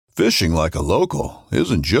Fishing like a local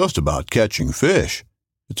isn't just about catching fish.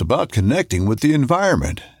 It's about connecting with the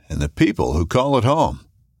environment and the people who call it home.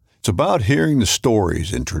 It's about hearing the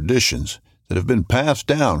stories and traditions that have been passed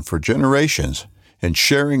down for generations and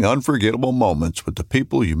sharing unforgettable moments with the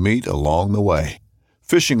people you meet along the way.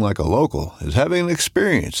 Fishing like a local is having an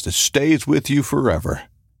experience that stays with you forever.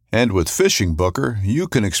 And with Fishing Booker, you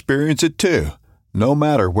can experience it too, no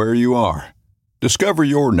matter where you are. Discover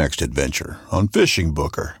your next adventure on Fishing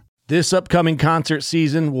Booker. This upcoming concert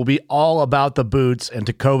season will be all about the boots, and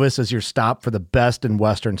Tecovas is your stop for the best in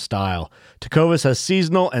Western style. Tecovas has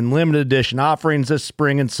seasonal and limited edition offerings this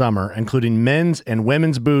spring and summer, including men's and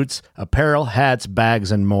women's boots, apparel, hats,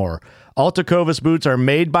 bags, and more. All Tecovas boots are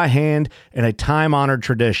made by hand in a time-honored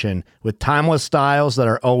tradition with timeless styles that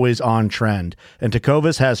are always on trend. And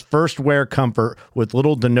Tecovas has first wear comfort with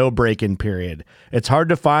little to no break-in period. It's hard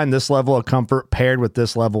to find this level of comfort paired with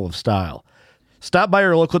this level of style. Stop by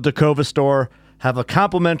your local Tecovas store, have a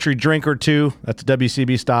complimentary drink or two, that's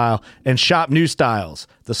WCB style, and shop new styles.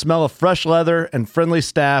 The smell of fresh leather and friendly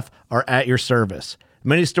staff are at your service.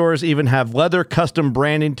 Many stores even have leather custom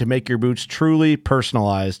branding to make your boots truly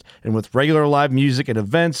personalized. And with regular live music and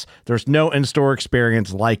events, there's no in-store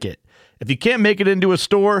experience like it. If you can't make it into a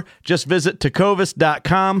store, just visit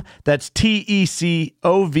tecovas.com. That's TECOVAS.com.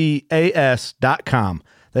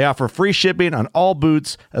 They offer free shipping on all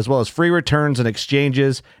boots, as well as free returns and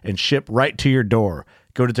exchanges, and ship right to your door.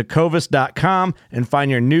 Go to tecovas.com and find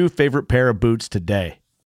your new favorite pair of boots today.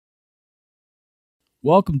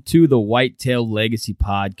 Welcome to the Whitetail Legacy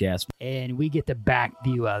Podcast. And we get the back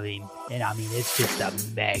view of him, and I mean, it's just a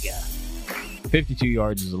mega. 52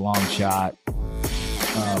 yards is a long shot.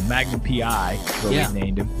 Magnum PI, is what we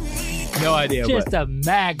named him. No idea. Just a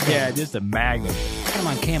magnum. Yeah, just a magnum. Come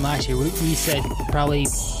on, Cam last year, we said probably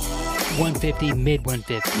 150, mid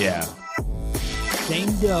 150. Yeah.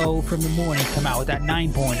 Same doe from the morning come out with that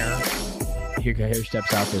 9-pointer. Here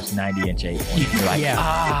steps out this 90-inch 8-pointer. You're like, yeah.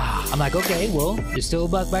 I'm like, okay, well, there's still a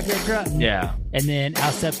buck back there grunting. Yeah. And then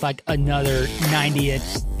out steps like another 90-inch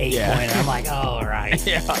 8-pointer. I'm like, all right.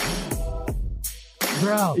 Yeah.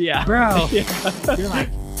 Bro. Yeah. Bro. Yeah. You're like,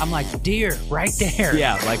 I'm like, deer, right there.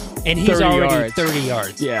 Yeah, like and he's already yards. 30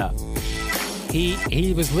 yards. Yeah.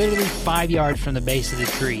 He was literally 5 yards from the base of the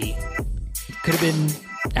tree. Could have been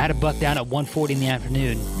had a buck down at 1:40 in the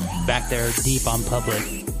afternoon, back there deep on public.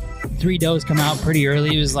 3 does come out pretty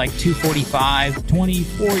early. It was like 245,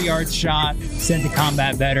 24 yards shot, sent the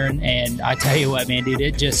combat veteran, and I tell you what, man, dude,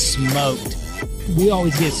 it just smoked. We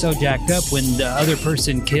always get so jacked up when the other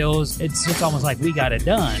person kills. It's just almost like we got it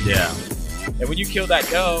done. Yeah. And when you killed that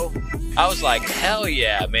doe, I was like, hell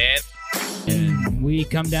yeah, man. And we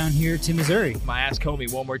come down here to Missouri. I asked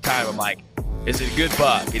Comey one more time. I'm like, is it a good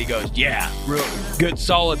buck? And he goes, yeah, real good,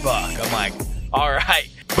 solid buck. I'm like, all right,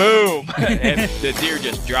 boom. And the deer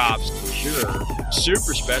just drops. Sure.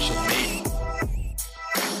 Super special to me.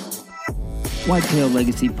 Whitetail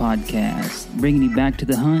Legacy Podcast, bringing you back to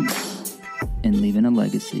the hunt and leaving a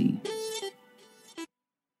legacy.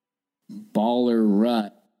 Baller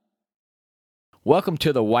Rut. Welcome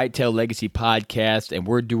to the Whitetail Legacy Podcast, and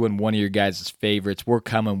we're doing one of your guys' favorites. We're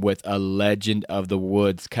coming with a legend of the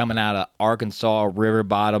woods, coming out of Arkansas river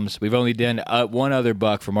bottoms. We've only done one other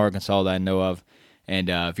buck from Arkansas that I know of, and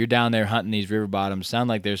if you're down there hunting these river bottoms, sound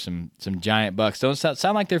like there's some giant bucks. Don't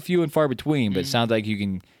sound like they're few and far between, but it sounds like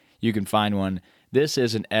you can find one. This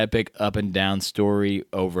is an epic up and down story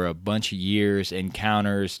over a bunch of years,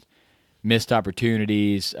 encounters, missed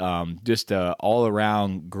opportunities, just a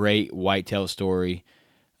all-around great whitetail story.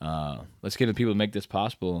 Let's get the people to make this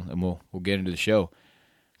possible, and we'll get into the show.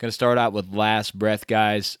 Going to start out with last breath,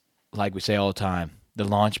 guys. Like we say all the time, the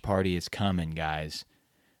launch party is coming, guys.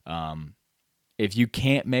 If you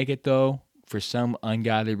can't make it, though, for some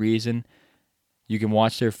ungodly reason, you can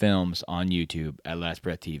watch their films on YouTube at Last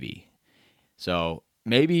Breath TV. So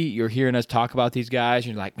maybe you're hearing us talk about these guys,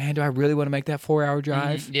 and you're like, man, do I really want to make that 4-hour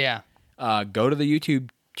drive? Mm-hmm. Yeah. Go to the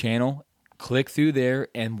YouTube channel, click through there,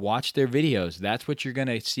 and watch their videos. That's what you're going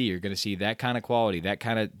to see. You're going to see that kind of quality, that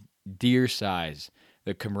kind of deer size,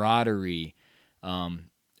 the camaraderie,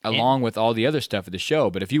 along with all the other stuff of the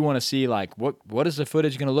show. But if you want to see, like, what is the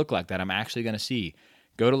footage going to look like that I'm actually going to see,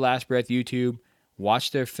 go to Last Breath YouTube,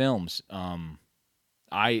 watch their films.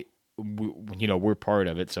 We're part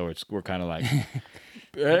of it, so we're kind of like,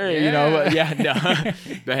 hey, no.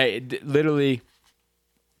 But hey, literally,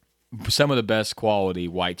 some of the best quality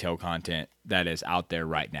whitetail content that is out there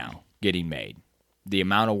right now getting made. The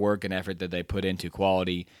amount of work and effort that they put into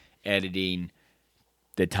quality, editing,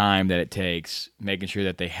 the time that it takes, making sure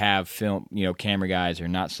that they have film, camera guys are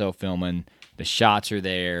not self-filming, the shots are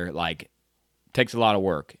there, like, takes a lot of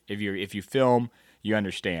work. If you film, you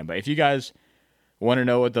understand. But if you guys want to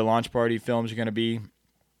know what the launch party films are going to be,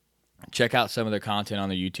 check out some of their content on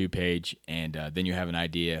their YouTube page, and then you have an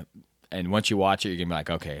idea. And once you watch it, you're going to be like,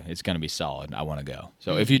 okay, it's going to be solid. I want to go.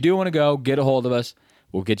 So if you do want to go, get a hold of us.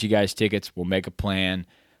 We'll get you guys tickets. We'll make a plan.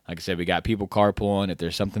 Like I said, we got people carpooling. If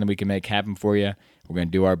there's something that we can make happen for you, we're going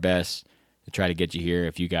to do our best to try to get you here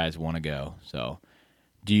if you guys want to go. So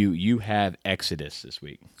do you have Exodus this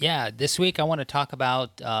week? Yeah, this week I want to talk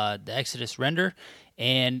about the Exodus Render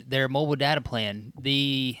and their mobile data plan.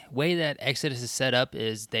 The way that Exodus is set up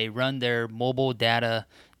is they run their mobile data.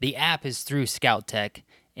 The app is through Scout Tech,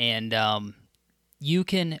 and you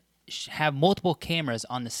can have multiple cameras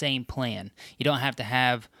on the same plan. You don't have to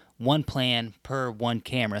have one plan per one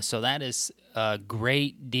camera. So that is a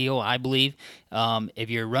great deal, I believe. If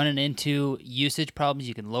you're running into usage problems,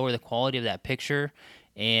 you can lower the quality of that picture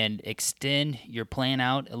and extend your plan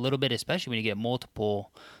out a little bit, especially when you get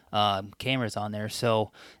multiple cameras on there.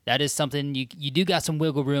 So that is something you do got some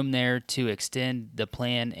wiggle room there to extend the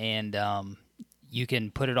plan, and you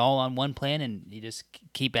can put it all on one plan and you just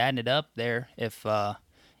keep adding it up there. If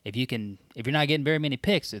you're not getting very many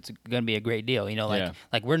pics, it's going to be a great deal.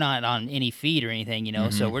 Like we're not on any feed or anything,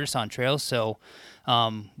 so we're just on trails. So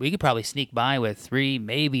we could probably sneak by with 3,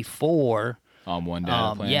 maybe 4 on one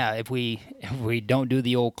data plan. Yeah, if we don't do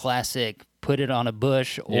the old classic, put it on a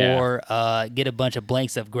bush or get a bunch of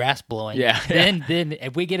blanks of grass blowing. Yeah. Then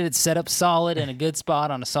if we get it set up solid in a good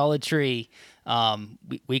spot on a solid tree,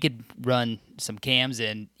 we could run some cams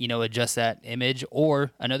and adjust that image.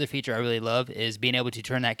 Or another feature I really love is being able to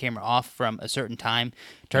turn that camera off from a certain time,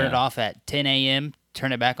 turn it off at 10 a.m.,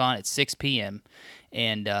 turn it back on at 6 p.m.,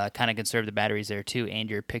 and kind of conserve the batteries there too, and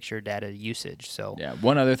your picture data usage. So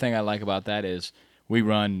one other thing I like about that is we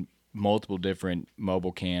run multiple different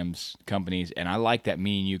mobile cams companies, and I like that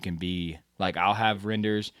me and you can be like, I'll have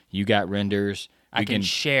renders, you got renders. I can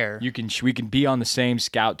share. We can be on the same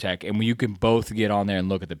Scout Tech, and you can both get on there and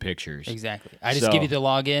look at the pictures. Exactly. I just give you the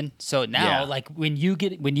login. So now, like when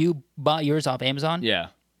you bought yours off Amazon,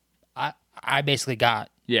 I basically got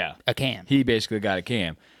a cam. He basically got a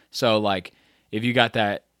cam. So like if you got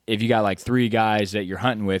like 3 guys that you're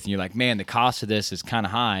hunting with, and you're like, man, the cost of this is kind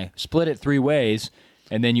of high, split it 3 ways,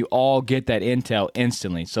 and then you all get that intel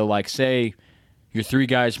instantly. So like say you're 3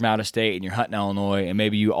 guys from out of state and you're hunting Illinois, and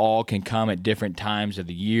maybe you all can come at different times of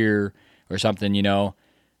the year or something, you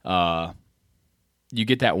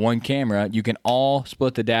get that one camera, you can all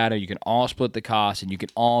split the data, you can all split the cost, and you can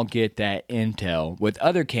all get that intel. With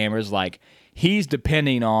other cameras, like he's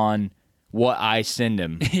depending on what I send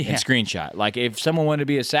him in screenshot. Like if someone wanted to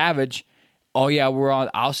be a savage,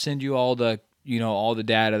 I'll send you all the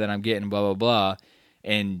data that I'm getting, blah, blah, blah.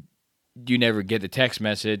 And you never get the text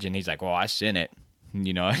message, and he's like, well, I sent it, And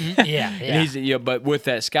but with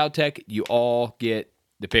that Scout Tech, you all get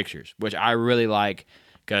the pictures, which I really like,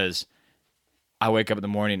 because I wake up in the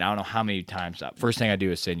morning, I don't know how many times, first thing I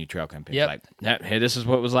do is send you trail cam pictures. Like, hey, this is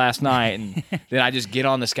what was last night, and then I just get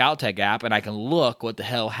on the Scout Tech app, and I can look what the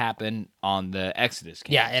hell happened on the Exodus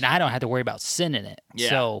cam. Yeah, and I don't have to worry about sending it. Yeah,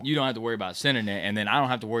 so you don't have to worry about sending it, and then I don't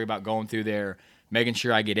have to worry about going through there, making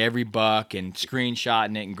sure I get every buck and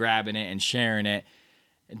screenshotting it and grabbing it and sharing it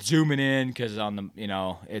and zooming in, because on the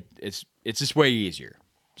it's just way easier.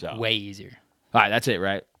 So way easier. All right, that's it,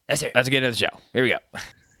 right? That's it. Let's get into the show. Here we go.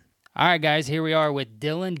 All right, guys, here we are with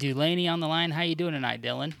Dylan Dulaney on the line. How you doing tonight,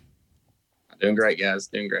 Dylan? Doing great, guys.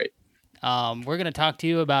 Doing great. We're going to talk to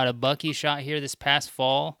you about a buck you shot here this past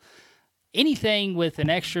fall. Anything with an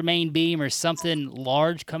extra main beam or something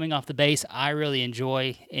large coming off the base, I really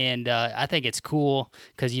enjoy, and I think it's cool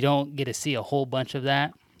because you don't get to see a whole bunch of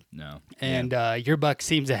that. No. And your buck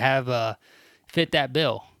seems to have fit that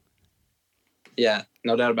bill. Yeah,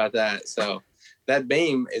 no doubt about that. So that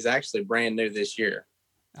beam is actually brand new this year.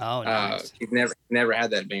 Oh, nice. He's never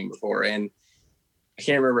had that beam before, and I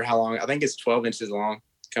can't remember how long. I think it's 12 inches long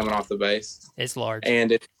coming off the base. It's large,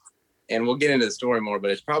 and we'll get into the story more, but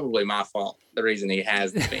it's probably my fault, the reason he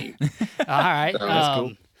has the beam. All right, so, that's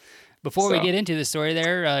cool. Before we get into the story,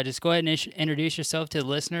 there, just go ahead and introduce yourself to the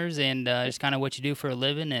listeners, and just kind of what you do for a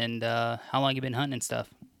living, and how long you've been hunting and stuff.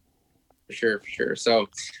 For sure. So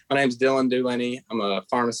my name's Dylan Dulaney. I'm a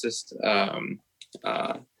pharmacist.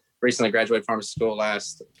 Recently graduated pharmacy school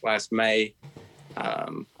last May.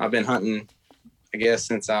 I've been hunting, I guess,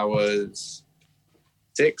 since I was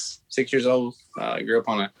six years old. Grew up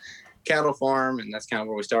on a cattle farm, and that's kind of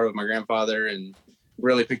where we started with my grandfather, and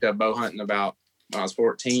really picked up bow hunting about when I was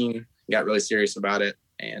 14. Got really serious about it,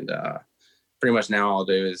 and pretty much now all I'll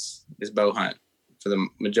do is bow hunt for the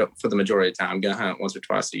majority of the time. Gun hunt once or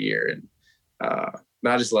twice a year, and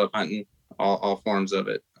but I just love hunting all forms of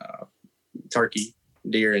it. Turkey,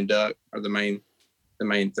 deer, and duck are the main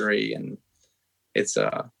three, and it's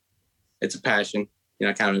a passion,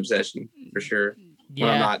 kind of obsession for sure. Yeah.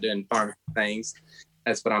 When I'm not doing farm things,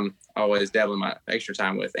 that's what I'm always dabbling my extra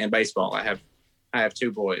time with. And baseball, I have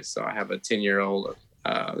two boys, so I have a 10-year-old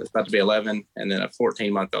that's about to be 11, and then a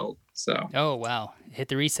 14-month-old. So. Oh wow! Hit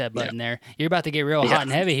the reset button there. You're about to get real hot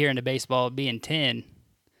and heavy here into baseball, being 10.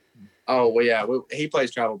 Oh well, yeah. He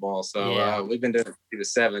plays travel ball, so we've been doing it through the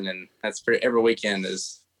 7, and that's every weekend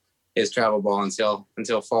is travel ball until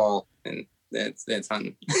fall, and then it's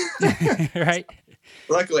hunting. Right.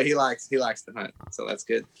 Luckily, he likes to hunt, so that's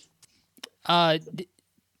good.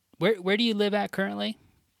 Where do you live at currently?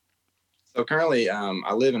 So currently,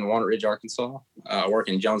 I live in Walnut Ridge, Arkansas. I work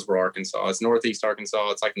in Jonesboro, Arkansas. It's northeast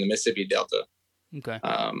Arkansas. It's like in the Mississippi Delta. Okay.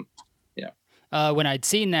 Yeah. When I'd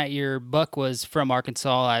seen that your buck was from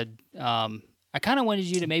Arkansas, I kind of wanted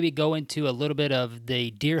you to maybe go into a little bit of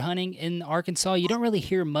the deer hunting in Arkansas. You don't really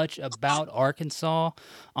hear much about Arkansas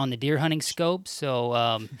on the deer hunting scope,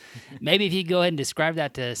 so maybe if you go ahead and describe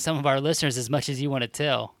that to some of our listeners as much as you want to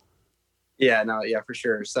tell. Yeah, for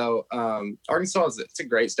sure. So Arkansas it's a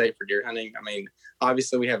great state for deer hunting. I mean,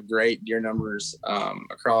 obviously we have great deer numbers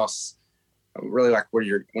across. Really, like when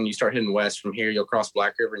you start heading west from here, you'll cross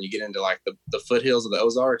Black River and you get into like the foothills of the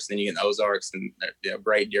Ozarks. Then you get in the Ozarks and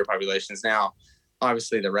great deer populations. Now,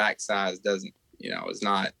 obviously the rack size doesn't, is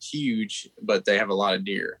not huge, but they have a lot of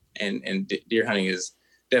deer, and deer hunting is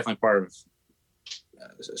definitely part of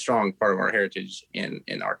a strong part of our heritage in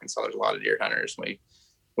Arkansas. There's a lot of deer hunters.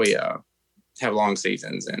 We have long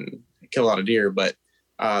seasons and kill a lot of deer, but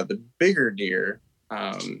the bigger deer,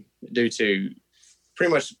 due to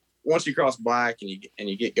pretty much once you cross Black and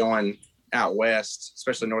you get going out west,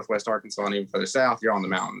 especially northwest Arkansas and even further south, you're on the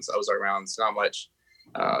mountains, Ozark Mountains. Not much,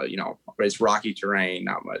 it's rocky terrain,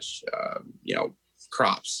 not much,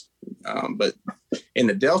 crops. But in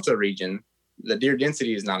the Delta region, the deer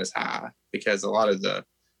density is not as high because a lot of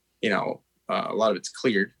it's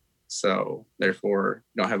cleared. So therefore,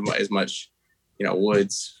 you don't have as much,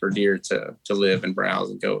 woods for deer to live and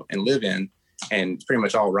browse and go and live in. And pretty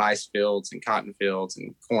much all rice fields and cotton fields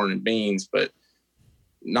and corn and beans, but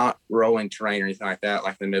not rolling terrain or anything like that,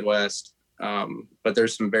 like in the Midwest. But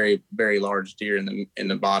there's some very, very large deer in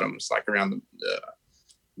the bottoms, like around the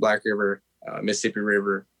Black River, Mississippi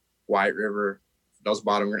River, White River. Those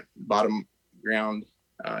bottom ground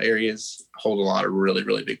areas hold a lot of really,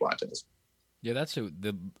 really big whitetails. Yeah, that's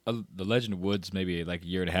the Legend of Woods. Maybe like a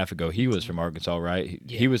year and a half ago, he was from Arkansas, right?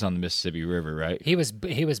 He was on the Mississippi River, right? He was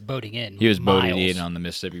boating in. He was boating in on the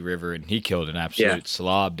Mississippi River, and he killed an absolute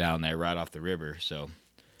slob down there right off the river. So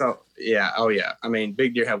yeah, oh yeah. I mean,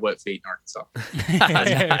 big deer have wet feet in Arkansas.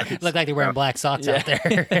 Look like they're wearing black socks out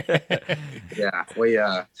there. Yeah, we.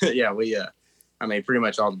 I mean, pretty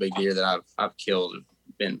much all the big deer that I've killed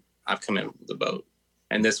I've come in with the boat,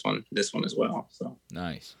 and this one as well. So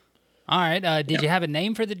nice. All right. Did you have a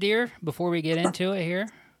name for the deer before we get into it here?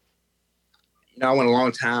 I went a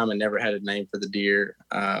long time and never had a name for the deer.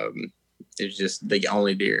 It was just the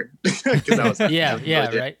only deer. Right. That's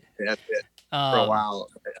it. For a while,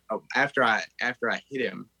 after I hit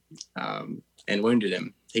him and wounded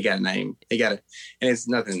him, he got a name. And it's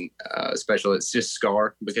nothing special. It's just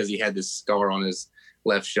Scar, because he had this scar on his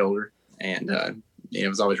left shoulder, and it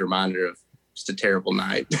was always a reminder of just a terrible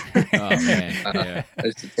night. Oh man,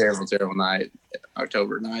 it's a terrible night,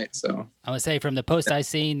 October night. So I would say from the post I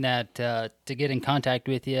seen that to get in contact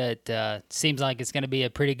with you, it seems like it's going to be a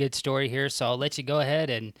pretty good story here. So I'll let you go ahead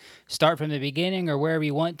and start from the beginning or wherever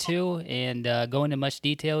you want to, and go into much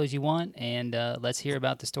detail as you want, and let's hear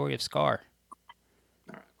about the story of Scar.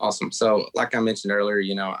 All right, awesome. So like I mentioned earlier,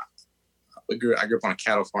 I grew up on a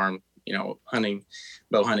cattle farm. Hunting,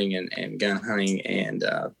 bow hunting and gun hunting, and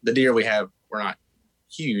the deer we have were not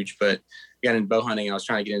huge, but got into bow hunting. I was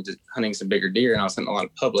trying to get into hunting some bigger deer, and I was hunting a lot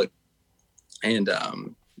of public, and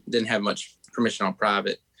didn't have much permission on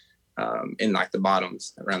private in like the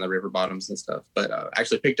bottoms, around the river bottoms and stuff. But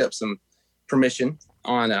actually picked up some permission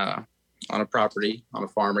on a property, on a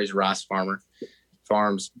farm. He's a rice farmer,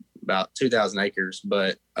 farms about 2,000 acres,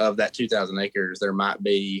 but of that 2,000 acres, there might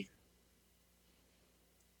be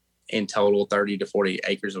in total 30 to 40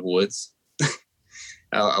 acres of woods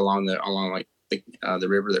along the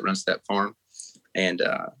river that runs to that farm. And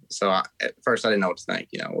so at first I didn't know what to think.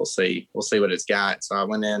 We'll see what it's got. So I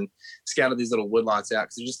went in, scouted these little woodlots out,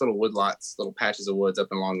 because they're just little woodlots, little patches of woods up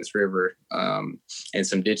and along this river, and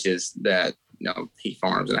some ditches that he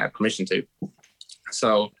farms and I have permission to.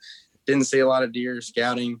 So didn't see a lot of deer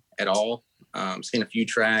scouting at all. Seen a few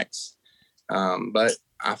tracks, but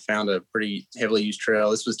I found a pretty heavily used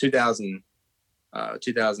trail. This was 2000.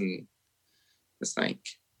 16.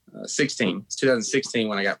 It's 2016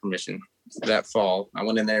 when I got permission that fall. I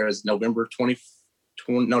went in there as November 19th.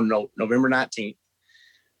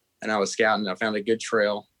 And I was scouting. I found a good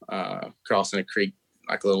trail crossing a creek,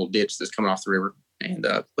 like a little ditch that's coming off the river, and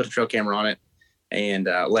put a trail camera on it and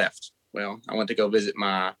left. Well, I went to go visit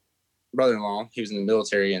my brother-in-law. He was in the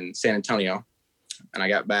military in San Antonio, and I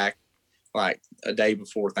got back like a day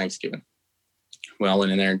before Thanksgiving. Well, I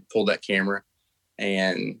went in there and pulled that camera,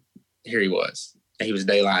 and here he was. He was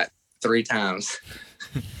daylight 3 times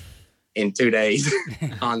in 2 days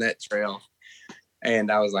on that trail.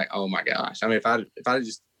 And I was like, oh my gosh. I mean, if I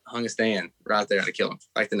just hung a stand right there, I'd have killed him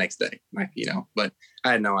like the next day, but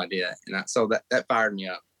I had no idea. And so that fired me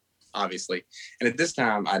up, obviously. And at this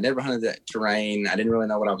time, I never hunted that terrain. I didn't really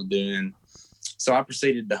know what I was doing. So I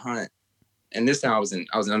proceeded to hunt. And this time I was an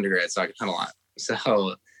undergrad, so I could hunt a lot. So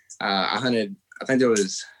I hunted, I think there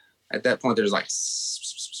was, at that point, there was like,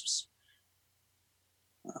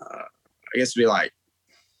 I guess it'd be like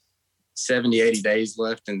 70, 80 days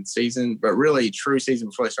left in season, but really true season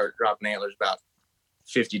before they started dropping antlers, about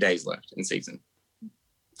 50 days left in season.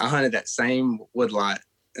 I hunted that same woodlot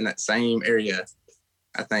in that same area,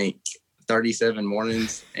 I think 37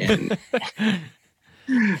 mornings and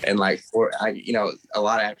and like a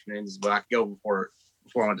lot of afternoons, but I could go before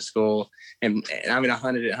I went to school. And I mean, I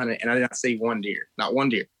hunted it, and I did not see not one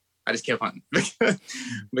deer. I just kept hunting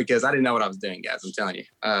because I didn't know what I was doing, guys. I'm telling you,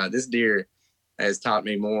 this deer has taught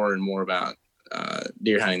me more and more about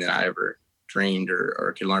deer hunting than I ever dreamed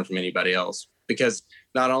or could learn from anybody else. Because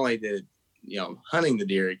not only did, hunting the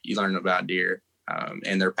deer, you learn about deer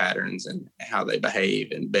and their patterns and how they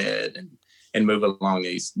behave and bed and move along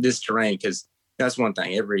this terrain. Because that's one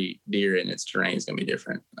thing, every deer in its terrain is going to be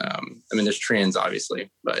different. I mean, there's trends,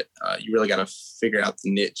 obviously, but you really got to figure out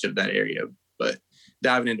the niche of that area. But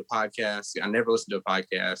diving into podcasts, I never listened to a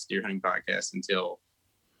podcast, deer hunting podcast, until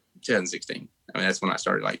 2016. I mean, that's when I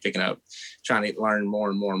started like picking up, trying to learn more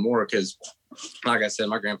and more and more. Because, like I said,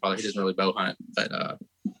 my grandfather, he doesn't really bow hunt, but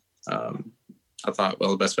I thought,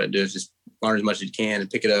 well, the best way to do it is just learn as much as you can and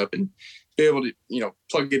pick it up and be able to,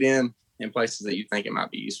 plug it in places that you think it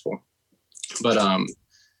might be useful. But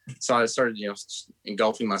so I started,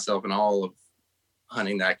 engulfing myself in all of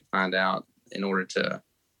hunting that I could find out in order to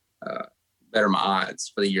better my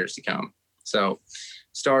odds for the years to come. So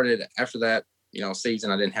started after that,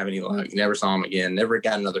 season, I didn't have any luck. Never saw him again. Never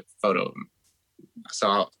got another photo of him.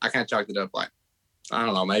 So I kind of chalked it up like, I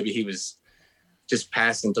don't know, maybe he was just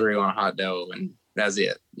passing through on a hot doe and that's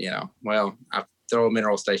it. Well, I throw a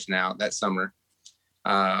mineral station out that summer.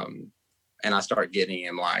 And I start getting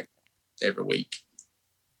him like every week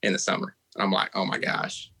in the summer. And I'm like, oh my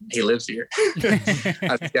gosh, he lives here.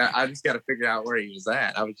 I just got to figure out where he was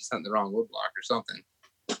at. I was just hunting the wrong woodblock or something.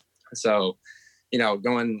 So,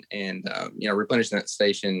 going and, replenishing that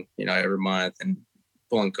station, every month and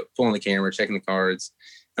pulling the camera, checking the cards.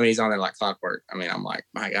 I mean, he's on there like clockwork. I mean, I'm like,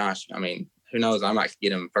 my gosh, I mean, who knows? I might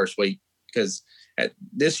get him first week because at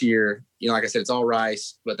this year, like I said, it's all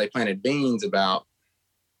rice, but they planted beans about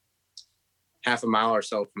half a mile or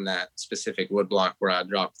so from that specific woodblock where I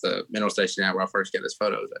dropped the mineral station at, where I first get his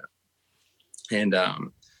photos at. And, I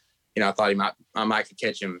thought I might could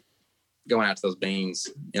catch him going out to those beans,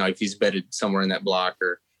 if he's bedded somewhere in that block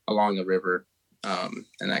or along the river, and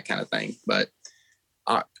that kind of thing. But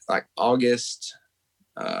like August,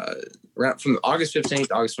 from August 15th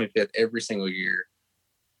to August 25th, every single year,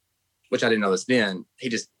 which I didn't know this then, he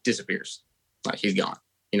just disappears. Like he's gone,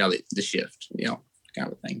 the shift,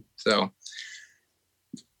 kind of thing. So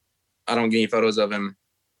I don't get any photos of him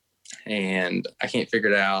and I can't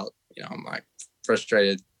figure it out. I'm like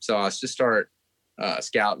frustrated. So I just start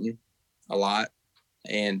scouting a lot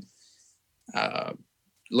and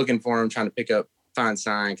looking for him, trying to find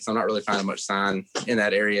sign, because I'm not really finding much sign in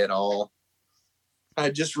that area at all. I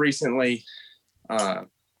just recently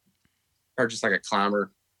purchased like a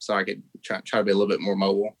climber so I could try to be a little bit more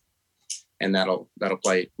mobile, and that'll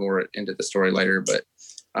play more into the story later. But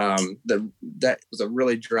that was a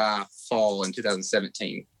really dry fall in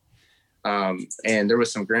 2017, and there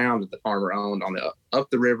was some ground that the farmer owned on the up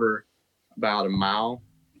the river about a mile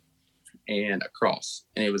and across,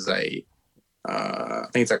 and it was I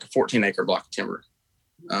think it's like a 14-acre block of timber.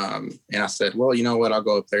 And I said, well, you know what? I'll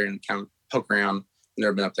go up there and kind of poke around. I've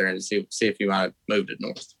never been up there and see if he might have moved it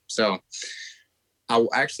north. So I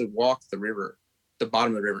actually walked the river, the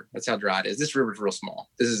bottom of the river. That's how dry it is. This river's real small.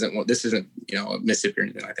 This isn't Mississippi or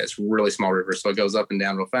anything like that. It's a really small river. So it goes up and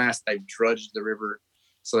down real fast. They've dredged the river.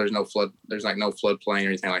 So there's no flood. There's like no floodplain or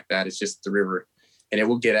anything like that. It's just the river, and it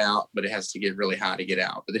will get out, but it has to get really high to get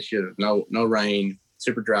out. But this year, no rain,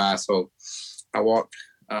 super dry. So I walk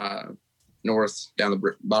north down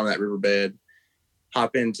the bottom of that riverbed,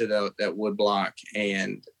 hop into that wood block,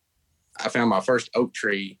 and I found my first oak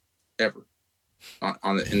tree ever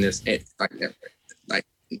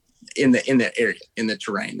in the area, in the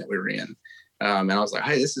terrain that we were in. And I was like,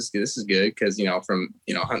 hey, this is good because, from,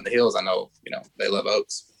 hunting the hills, I know, they love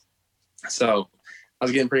oaks. So I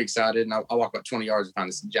was getting pretty excited, and I walked about 20 yards and found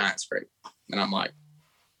this giant scrape. And I'm like,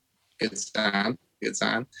 good sign.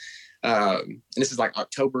 And this is like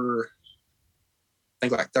October, I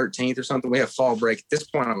think like 13th or something. We have fall break. At this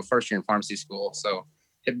point, I'm a first year in pharmacy school, so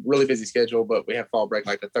had a really busy schedule, but we have fall break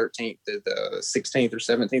like the 13th to the 16th or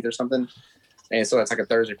 17th or something. And so that's like a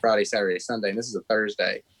Thursday, Friday, Saturday, Sunday. And this is a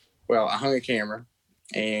Thursday. Well, I hung a camera,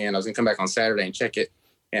 and I was going to come back on Saturday and check it.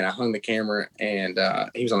 And I hung the camera, and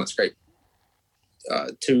he was on the scrape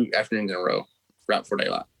 2 afternoons in a row, right before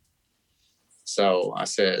daylight. So I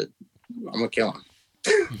said, I'm going to kill him.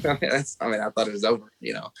 I thought it was over,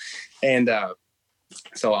 And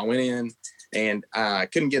so I went in, and I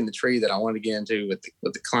couldn't get in the tree that I wanted to get into with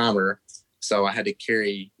the climber. So I had to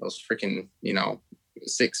carry those freaking,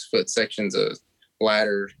 6-foot sections of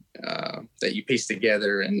ladder that you piece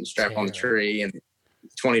together and strap on the tree, and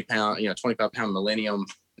 25-pound Millennium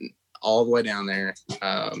all the way down there.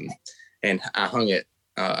 And I hung it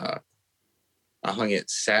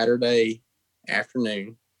Saturday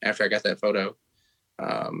afternoon after I got that photo.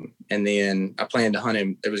 And then I planned to hunt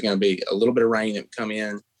him. There was going to be a little bit of rain that would come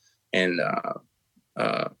in, and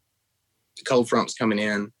the cold front's coming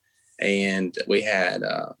in, and we had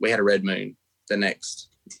a red moon the next.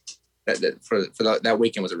 That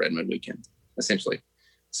weekend was a red moon weekend, essentially.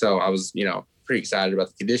 So I was, pretty excited about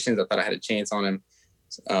the conditions. I thought I had a chance on him.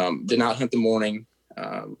 Did not hunt the morning.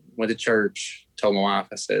 Went to church. Told my wife,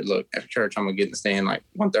 I said, look, after church, I'm gonna get in the stand like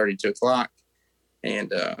 1:30, 2 o'clock,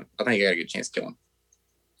 and I think I got a good chance to kill him.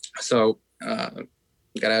 So got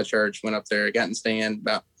out of church, went up there, got in the stand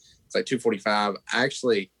about, it's like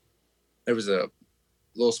 2:45. There was a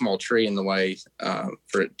little small tree in the way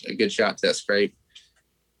for a good shot to that scrape.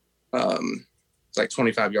 It's like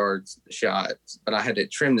 25 yards shot, but I had to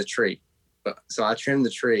trim the tree. So I trimmed the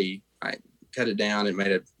tree, I cut it down, and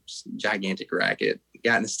made a gigantic racket.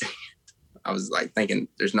 Got in the stand. I was like thinking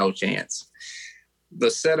there's no chance. The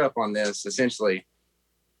setup on this essentially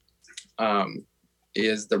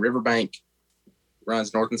is the riverbank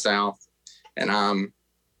runs north and south, and I'm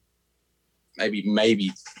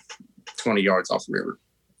maybe 20 yards off the river.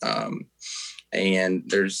 And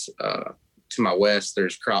there's to my west,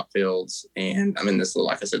 there's crop fields, and I'm in this little,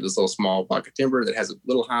 like I said, this little small block of timber that has a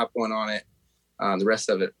little high point on it. The rest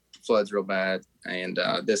of it floods real bad, and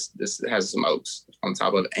this has some oaks on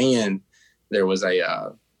top of it. And there was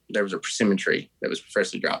a persimmon tree that was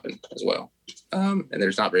freshly dropping as well, and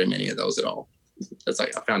there's not very many of those at all. It's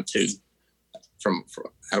like I found 2 from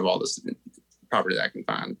out of all this property that I can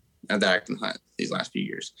find and that I can hunt these last few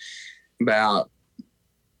years. About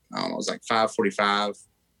it was like 5:45.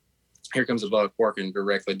 Here comes a buck working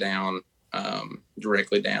directly down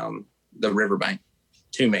the riverbank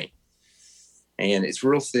to me, and it's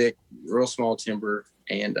real thick, real small timber,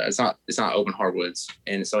 and it's not open hardwoods.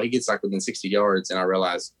 And so he gets like within 60 yards, and I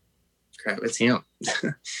realize, crap, it's him.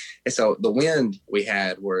 And so the wind we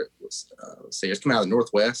had was it's coming out of the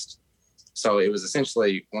northwest, so it was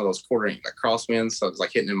essentially one of those quartering like crosswinds. So it was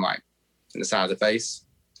like hitting him like in the side of the face,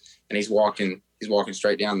 and he's walking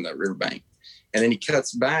straight down the riverbank. And then he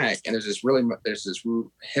cuts back, and there's this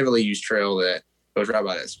heavily used trail that goes right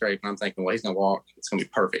by that scrape. And I'm thinking, well, he's going to walk. It's going to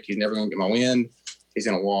be perfect. He's never going to get my wind. He's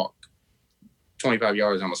going to walk 25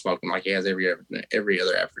 yards. I'm going to smoke him like he has every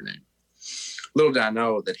other afternoon. Little did I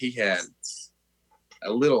know that he had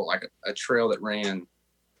a trail that ran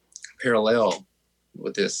parallel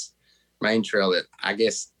with this main trail that I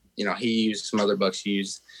guess, he used, some other bucks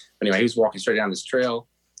used. But anyway, he was walking straight down this trail,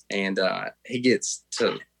 and he gets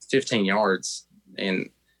to 15 yards, and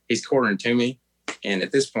he's quartering to me. And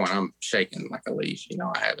at this point, I'm shaking like a leaf.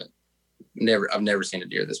 I've never seen a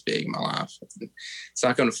deer this big in my life. So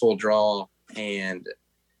I come to full draw, and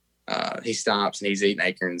he stops, and he's eating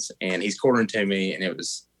acorns, and he's quartering to me. And it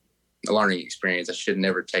was a learning experience. I should have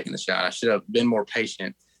never taken the shot. I should have been more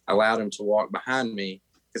patient, allowed him to walk behind me,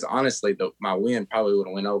 because honestly, my wind probably would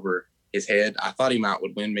have went over his head. I thought he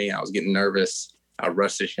would win me. I was getting nervous. I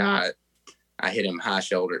rushed the shot. I hit him high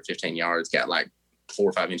shoulder at 15 yards, got like 4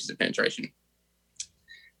 or 5 inches of penetration.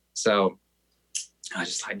 So I was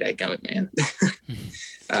just like, dadgummit, man.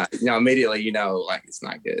 Immediately, like it's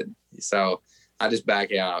not good. So I just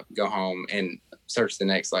back out, go home, and search the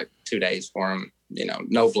next like 2 days for him.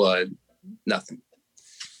 No blood, nothing.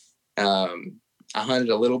 I hunted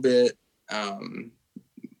a little bit.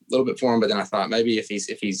 little bit for him, but then I thought maybe if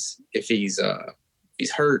he's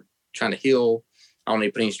hurt, trying to heal, I don't need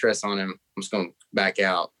to put any stress on him. I'm just going to back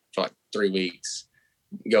out for like 3 weeks,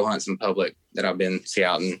 go hunt some public that I've been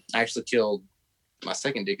scouting. I actually killed my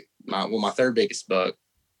third biggest buck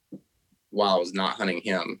while I was not hunting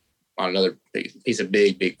him on another piece of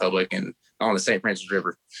big public and on the St. Francis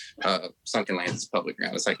River. Sunken Lands is public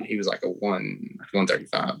ground. It's like he was like a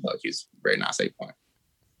 135 buck. He was a very nice 8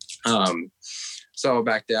 point. So I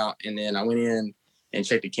backed out, and then I went in and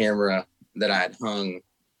checked a camera that I had hung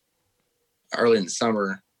early in the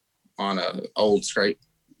summer on a old scrape,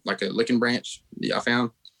 like a licking branch I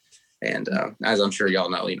found. And as I'm sure y'all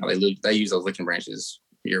know, they use those licking branches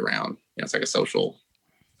year round. It's like a social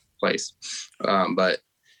place. But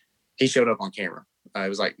he showed up on camera. It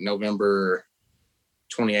was like November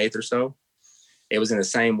 28th or so. It was in the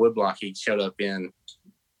same woodblock he showed up in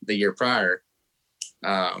the year prior.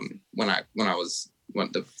 When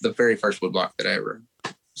the very first woodblock that I ever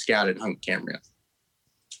scouted and hung camera in.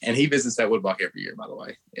 And he visits that woodblock every year, by the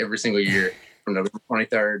way. Every single year from November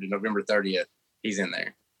 23rd to November 30th, he's in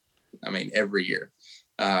there. I mean, every year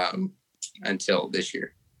until this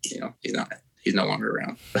year. He's no longer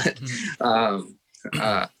around. But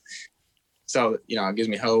so, it gives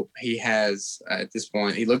me hope. He has, at this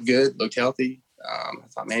point, he looked good, looked healthy. I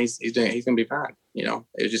thought, man, he's going to be fine. It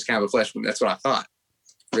was just kind of a flesh wound. That's what I thought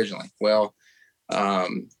originally. Well,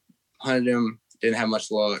 hunted him, didn't have much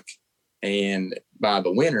luck. And by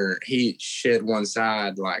the winter, he shed one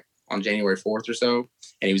side like on January 4th or so.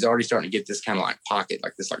 And he was already starting to get this kind of like pocket,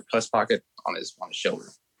 like this like pus pocket on his shoulder.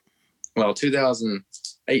 Well,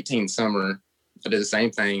 2018 summer, I did the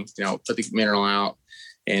same thing, put the mineral out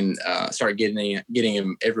and started getting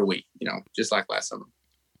him every week, just like last summer.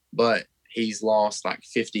 But he's lost like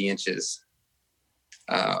 50 inches.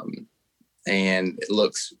 And it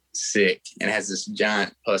looks sick and has this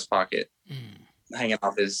giant pus pocket hanging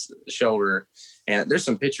off his shoulder. And there's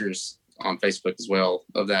some pictures on Facebook as well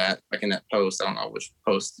of that, like in that post. I don't know which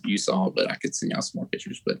post you saw, but I could send y'all some more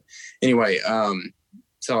pictures. But anyway,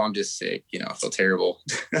 so I'm just sick, I feel terrible.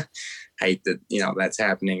 Hate that, that's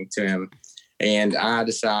happening to him. And I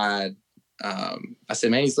decide, I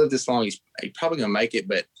said, man, he's lived this long. He's probably going to make it,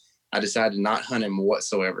 but I decided to not hunt him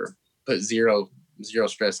whatsoever, put zero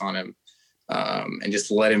stress on him, and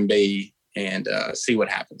just let him be and see what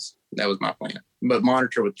happens. That was my plan. But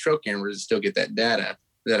monitor with trail cameras and still get that data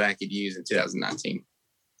that I could use in 2019.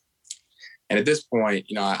 And at this point,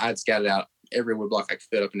 I'd scouted out every woodblock I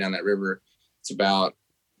could up and down that river. It's about,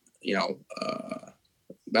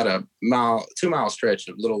 about a 2 mile stretch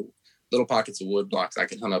of little pockets of wood blocks I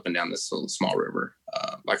could hunt up and down this little small river.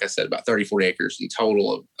 Like I said, about 30, 40 acres in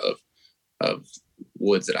total of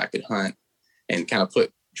woods that I could hunt and kind of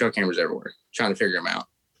put trail cameras everywhere, trying to figure them out.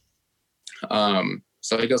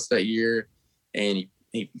 So he goes to that year and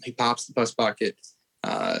he pops the pus pocket,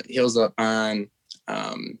 heals up fine.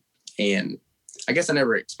 And I guess I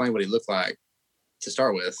never explained what he looked like to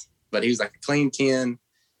start with, but he was like a clean 10,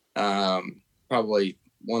 probably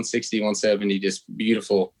 160, 170, just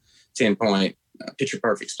beautiful 10 point, picture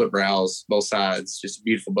perfect, split brows, both sides, just a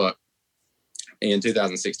beautiful buck. In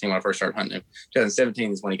 2016, when I first started hunting him,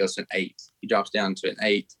 2017 is when he goes to an 8. He drops down to an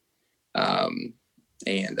 8,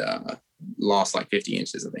 and lost like 50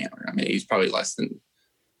 inches of antler. I mean, he's probably less than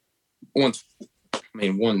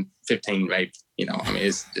 115 maybe.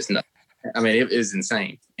 It's just nothing. It is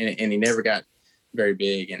insane, and he never got very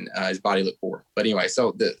big, and his body looked poor. But anyway,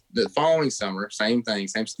 so the following summer, same thing,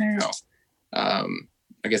 same scenario.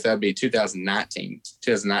 I guess that would be 2019.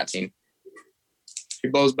 2019, he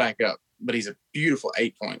blows back up, but he's a beautiful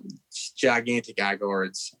 8 point, gigantic eye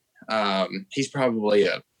guards. He's probably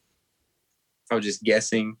just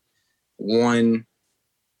guessing,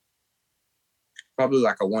 probably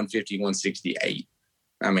like a 150, 168.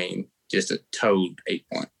 Just a toad 8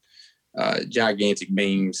 point, gigantic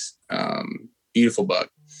beams, beautiful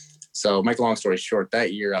buck. So make a long story short,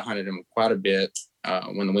 that year I hunted him quite a bit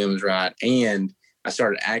when the wind was right, and I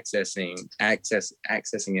started accessing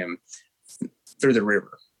him through the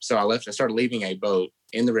river. So I started leaving a boat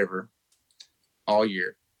in the river all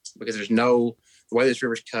year because the way this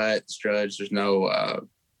river's cut, Strudge, there's no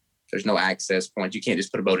access point. You can't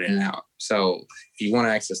just put a boat in and out. So if you want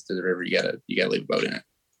access to the river, you gotta leave a boat in it.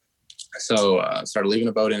 So started leaving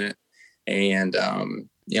a boat in it and,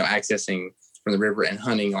 accessing from the river and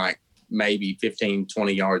hunting like maybe 15,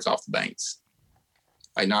 20 yards off the banks.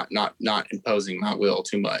 Like not imposing my will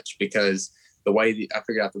too much, because I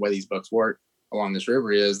figured out the way these bucks work along this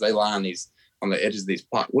river is they lie on the edges of these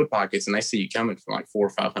wood pockets, and they see you coming from like 400 or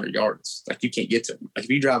 500 yards. Like you can't get to them. Like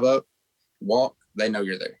if you drive up, walk, they know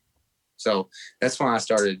you're there. So that's why I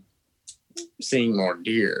started seeing more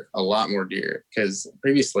deer, a lot more deer, because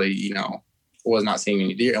previously, you know, was not seeing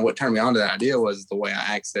any deer. And what turned me on to that idea was the way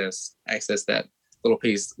I accessed that little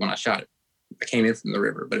piece when I shot it. I came in from the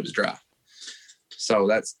river, but it was dry. So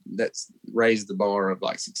that's raised the bar of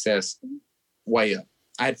like success way up.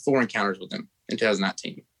 I had 4 encounters with him in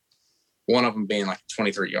 2019. One of them being like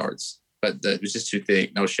 23 yards, but it was just too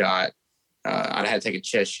thick, no shot. I had to take a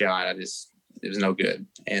chest shot. It was no good.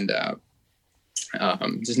 And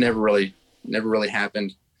just never really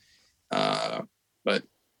happened. But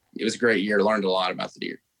it was a great year. Learned a lot about the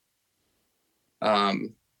deer.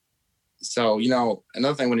 So, you know,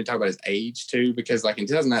 another thing when you talk about his age too, because like in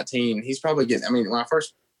 2019, he's probably getting, I mean, when I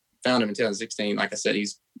first found him in 2016, like I said,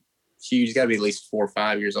 he's huge. He's got to be at least 4 or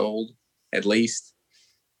 5 years old, at least.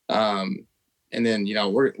 And then, you know,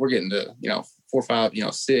 we're getting to, you know, 4 or 5, you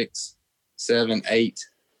know, 6, 7, 8,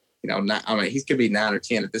 you know, 9, I mean, he could be 9 or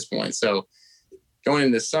 10 at this point. So going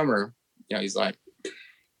into this summer, you know, he's like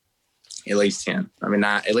at least 10. I mean,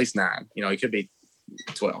 at least 9, you know, he could be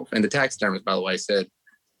 12. And the taxidermist, by the way, said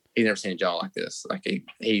he's never seen a jaw like this. Like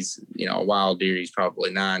he's, you know, a wild deer. He's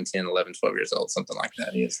probably 9, 10, 11, 12 years old, something like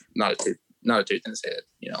that. He has not a tooth in his head,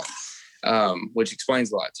 you know, which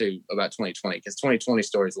explains a lot too about 2020, because 2020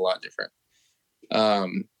 story is a lot different.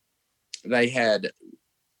 They had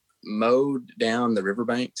mowed down the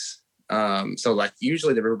riverbanks. So like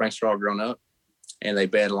usually the riverbanks are all grown up and they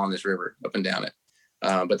bed along this river up and down it.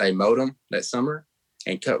 But they mowed them that summer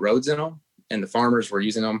and cut roads in them, and the farmers were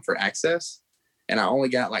using them for access. And I only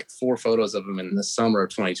got like 4 photos of him in the summer of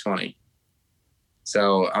 2020.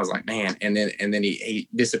 So I was like, man, and then he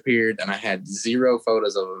disappeared, and I had 0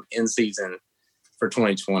 photos of him in season for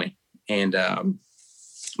 2020. And,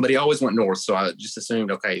 but he always went north. So I just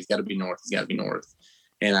assumed, okay, he's got to be north.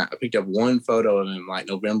 And I picked up 1 photo of him like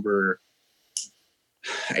November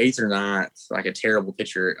 8th or 9th, like a terrible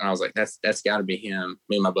picture. And I was like, that's got to be him.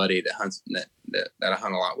 Me and my buddy that hunts, that I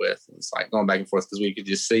hunt a lot with. It's like going back and forth because we could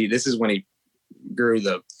just see, this is when he grew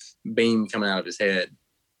the beam coming out of his head.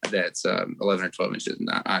 That's 11 or 12 inches. And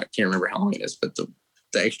I can't remember how long it is, but the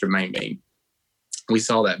extra main beam. We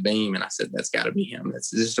saw that beam, and I said, that's got to be him.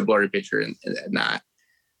 This is just a blurry picture at night.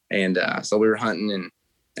 And so we were hunting,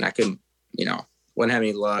 and I couldn't, you know, wouldn't have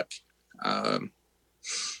any luck.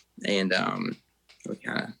 We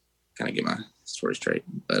kind of get my story straight.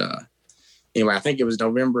 But anyway, I think it was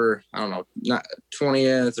November, I don't know, not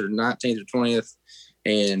 20th or 19th or 20th.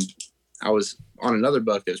 And I was on another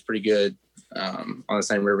buck that was pretty good on the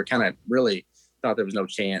same river. Kind of really thought there was no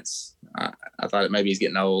chance. I thought maybe he's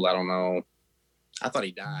getting old. I don't know. I thought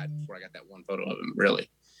he died before I got that 1 photo of him,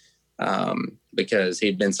 really, because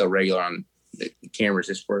he'd been so regular on the cameras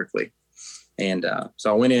historically. And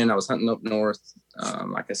so I went in. I was hunting up north,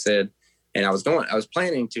 like I said, and I was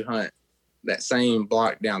planning to hunt that same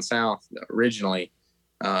block down south originally,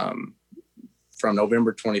 from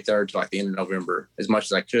November 23rd to like the end of November, as much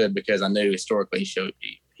as I could, because I knew historically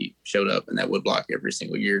he showed up in that wood block every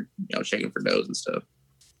single year, you know, checking for does and stuff.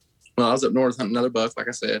 Well, I was up north hunting another buck, like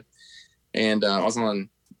I said, and I was on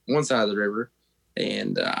one side of the river,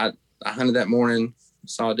 and I hunted that morning,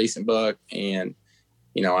 saw a decent buck, and,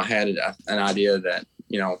 you know, I had an idea that,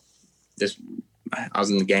 you know, I was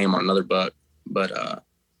in the game on another buck. But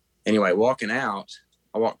anyway, walking out,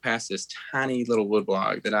 I walked past this tiny little wood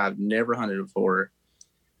block that I've never hunted before.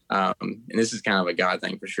 And this is kind of a God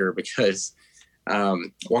thing for sure, because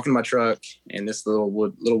walking my truck, and this little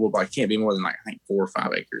wood block can't be more than like, I think 4 or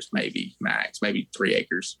 5 acres, maybe max, maybe 3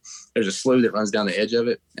 acres. There's a slough that runs down the edge of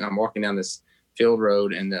it, and I'm walking down this field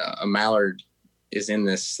road, and a mallard is in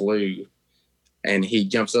this slough, and he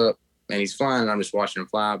jumps up and he's flying, and I'm just watching him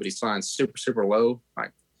fly, but he's flying super, super low,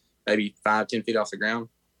 like maybe 5-10 feet off the ground.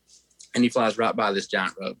 And he flies right by this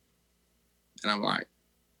giant rub. And I'm like,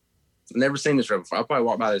 I've never seen this rub before. I'll probably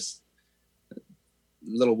walk by this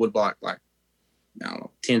little wood block like, I don't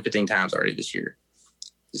know, 10, 15 times already this year,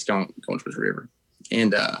 just going towards the river.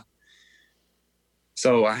 And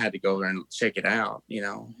so I had to go there and check it out, you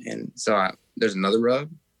know. And so there's another rub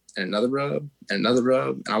and another rub and another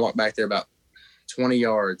rub. And I walk back there about 20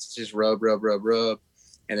 yards, just rub. And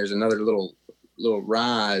there's another little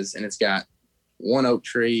rise, and it's got one oak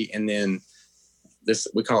tree, and then this,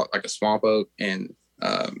 we call it like a swamp oak, and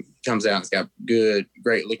comes out, it's got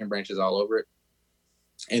great licking branches all over it.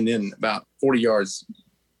 And then about 40 yards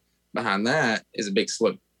behind that is a big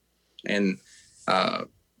slough. And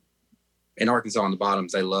in Arkansas, on the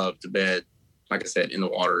bottoms, they love to bed, like I said, in the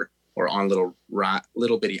water or on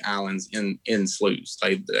little bitty islands in sloughs.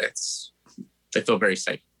 They feel very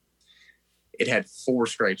safe. It had 4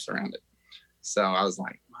 scrapes around it. So I was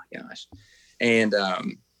like, my gosh. And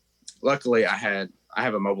luckily I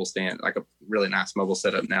have a mobile stand, like a really nice mobile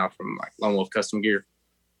setup now from like Lone Wolf Custom Gear.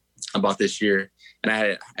 I bought this year, and I had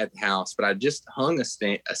it at the house, but I just hung a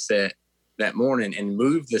set that morning and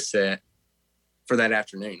moved the set for that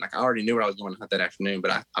afternoon. Like I already knew where I was going to hunt that afternoon,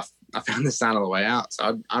 but I found the sign on the way out.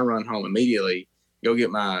 So I run home immediately, go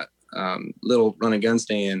get my little run and gun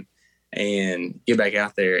stand and get back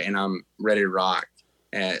out there, and I'm ready to rock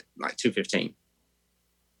at like 2:15.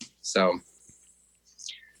 So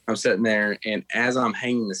I'm sitting there, and as I'm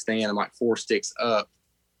hanging the stand, I'm like 4 sticks up.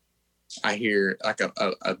 I hear like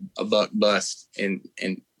a buck bust and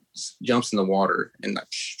jumps in the water, and like,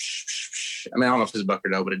 I mean, I don't know if it's a buck or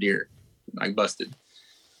no, but a deer like busted.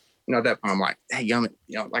 You know, at that point, I'm like, hey,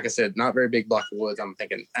 like I said, not very big block of woods. I'm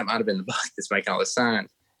thinking that might have been the buck that's making all this sign.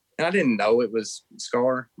 And I didn't know it was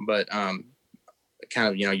Scar, but kind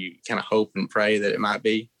of, you kind of hope and pray that it might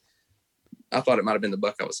be. I thought it might have been the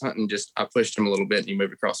buck I was hunting. Just I pushed him a little bit and he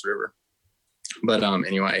moved across the river. But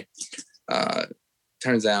anyway,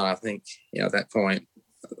 turns out I think, at that point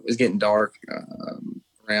it was getting dark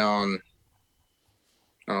around,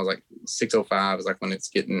 I was like 6:05 is like when it's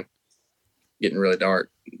getting really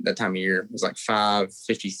dark that time of year. It was like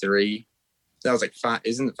 5:53. That was like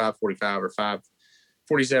isn't it 5:45 or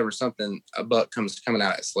 5:47 or something? A buck coming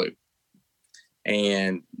out at slope.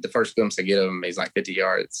 And the first glimpse I get of him, he's like 50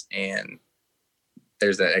 yards, and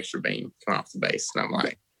there's that extra beam coming off the base. And I'm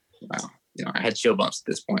like, wow, I had chill bumps at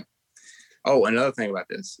this point. Oh, another thing about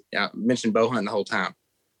this. I mentioned bow hunting the whole time.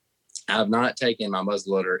 I have not taken my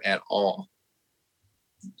muzzleloader at all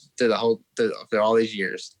through all these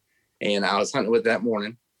years. And I was hunting with that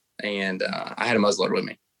morning, and I had a muzzleloader with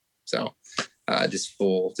me. So just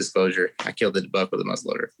full disclosure, I killed the buck with a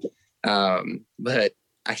muzzleloader. But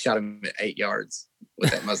I shot him at 8 yards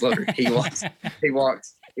with that muzzleloader. He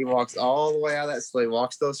walks all the way out of that slough,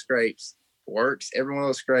 walks those scrapes, works every one of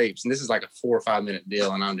those scrapes. And this is like a 4 or 5 minute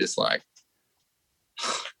deal. And I'm just like,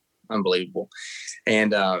 unbelievable.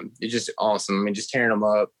 And it's just awesome. I mean, just tearing them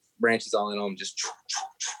up, branches all in them, just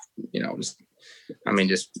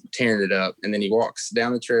tearing it up. And then he walks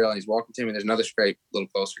down the trail and he's walking to me. There's another scrape a little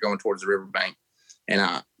closer going towards the riverbank.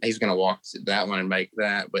 And he's going to walk to that one and make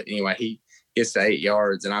that. But anyway, he gets to 8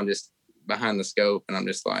 yards, and I'm just behind the scope, and I'm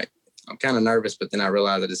just like, I'm kind of nervous, but then I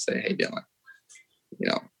realize I just say, hey, Dylan,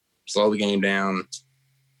 slow the game down,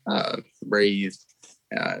 breathe.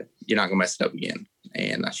 You're not going to mess it up again.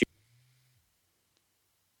 And I shoot.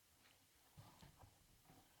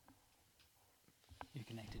 You're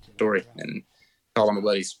connected to the story and call on my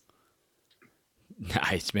buddies.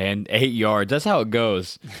 Nice, man. 8 yards. That's how it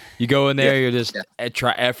goes. You go in there, you're just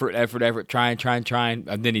effort, trying,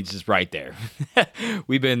 and then he's just right there.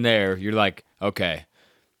 We've been there. You're like, okay,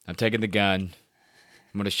 I'm taking the gun.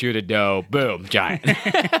 I'm going to shoot a doe. Boom, giant. This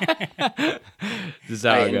is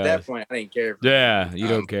how it goes. At that point, I didn't care. You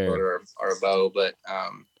don't care. Or a bow, but,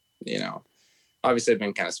 obviously I've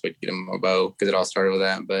been kind of sweet to get him a bow because it all started with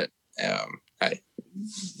that. But,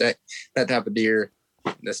 that type of deer,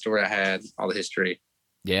 the story I had, all the history.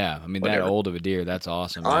 Yeah, I mean, whatever. That old of a deer, that's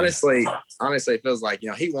awesome. Man. Honestly, it feels like,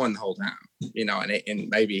 he won the whole time, and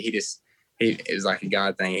maybe it was like a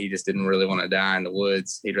God thing. He just didn't really want to die in the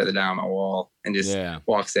woods. He'd rather die on my wall, and just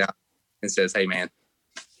walks out and says, hey, man,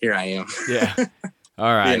 here I am. Yeah.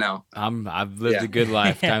 All right. I've lived a good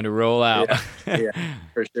life. Time to roll out. Yeah,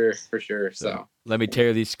 for sure. So let me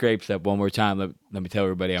tear these scrapes up one more time. Let me tell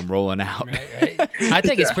everybody I'm rolling out. Right. I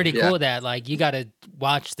think it's pretty cool that you got to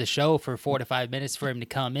watch the show for 4 to 5 minutes for him to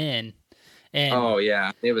come in. And oh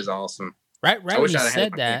yeah, it was awesome. Right when you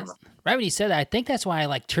said that, I think that's why I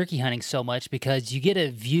like turkey hunting so much, because you get to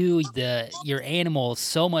view your animal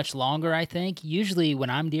so much longer. I think usually when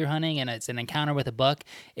I'm deer hunting and it's an encounter with a buck,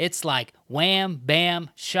 it's like wham, bam,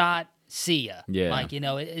 shot, see ya. Yeah.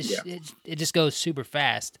 It just goes super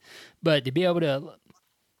fast. But to be able to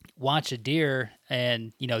watch a deer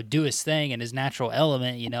and do his thing in his natural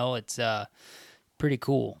element, it's pretty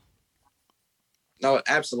cool. No,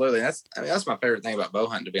 absolutely. That's my favorite thing about bow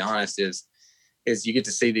hunting, to be honest, is you get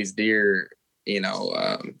to see these deer, in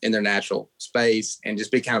their natural space and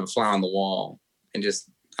just be kind of a fly on the wall. And just,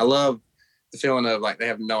 I love the feeling of like, they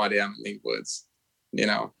have no idea I'm in the woods,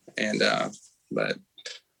 but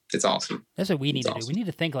it's awesome. That's what we need to do. We need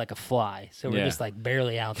to think like a fly. So we're just like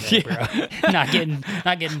barely out there, bro. not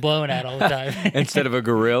getting blown at all the time. Instead of a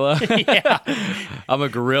gorilla. Yeah. I'm a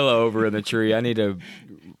gorilla over in the tree. I need to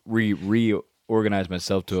reorganize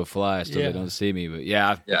myself to a fly so they don't see me. But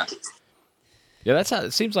yeah, that's how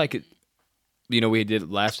it seems like it. We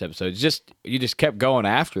did last episode. You just kept going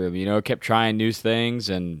after him. Kept trying new things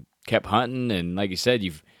and kept hunting. And like you said,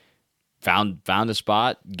 found a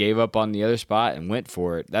spot, gave up on the other spot, and went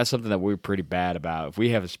for it. That's something that we're pretty bad about. If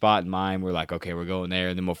we have a spot in mind, we're like, okay, we're going there,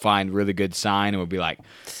 and then we'll find really good sign, and we'll be like,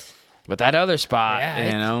 but that other spot,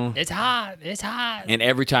 it's hot. It's hot. And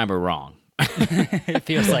every time we're wrong. It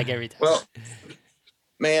feels like every time. Well,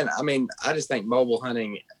 man, I mean, I just think mobile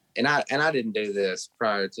hunting, and I didn't do this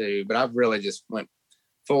prior to, but I've really just went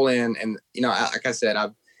full in, and like I said,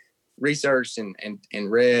 I've researched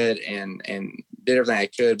and read and did everything I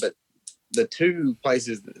could, but the two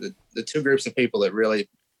places, the two groups of people that really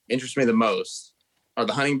interest me the most are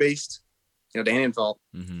the Hunting Beast, Danny and Falk,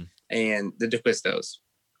 and the DeQuistos.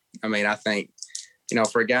 I mean, I think,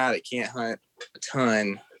 for a guy that can't hunt a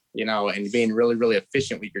ton, and being really, really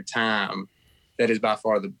efficient with your time, that is by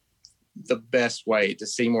far the best way to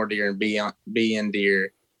see more deer and be in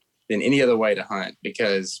deer than any other way to hunt,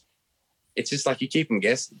 because it's just like you keep them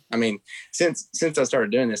guessing. I mean, since I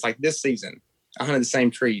started doing this, like this season, I hunted the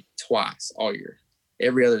same tree twice all year.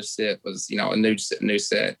 Every other set was, a new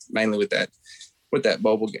set, mainly with that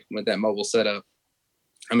mobile setup.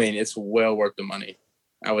 I mean, it's well worth the money.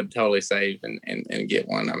 I would totally save and get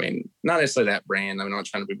one. I mean, not necessarily that brand. I'm not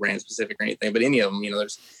trying to be brand specific or anything, but any of them,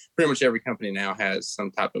 there's pretty much every company now has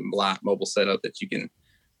some type of light mobile setup that you can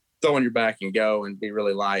throw on your back and go and be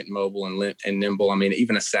really light and mobile and nimble. I mean,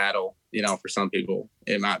 even a saddle, for some people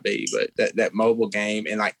it might be, but that mobile game,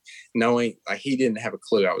 and like knowing, like, he didn't have a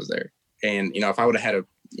clue I was there. And, if I would have had a,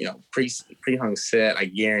 pre-hung set, I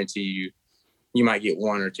guarantee you might get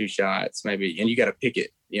one or two shots maybe, and you got to pick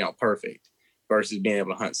it, perfect, versus being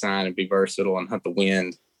able to hunt sign and be versatile and hunt the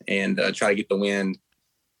wind and try to get the wind,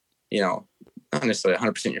 not necessarily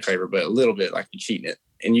 100% in your favor, but a little bit like you're cheating it.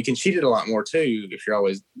 And you can cheat it a lot more too if you're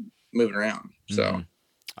always moving around. So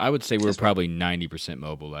I would say we were probably 90%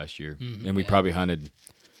 mobile last year, and we probably hunted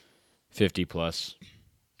 50 plus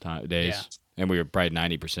days, and we were probably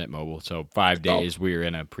 90% mobile. So 5 days we were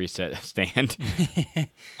in a preset stand.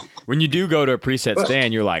 When you do go to a preset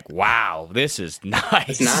stand, you're like, wow, this is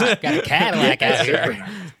nice. It's not. Got a Cadillac out here.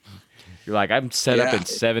 You're like, I'm set up in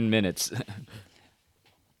 7 minutes.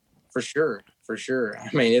 For sure.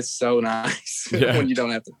 I mean, it's so nice when you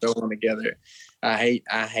don't have to throw one together. I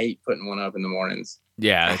hate putting one up in the mornings.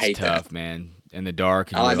 Yeah, I hate tough, that. man. In the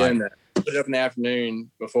dark. And I like doing that. Put it up in the afternoon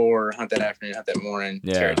before, hunt that afternoon, hunt that morning,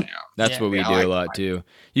 tear it down. That's what we do a lot too.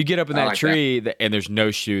 You get up in that tree and there's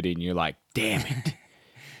no shooting. You're like, damn it.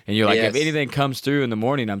 And you're like, if anything comes through in the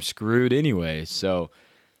morning, I'm screwed anyway. So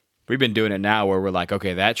we've been doing it now where we're like,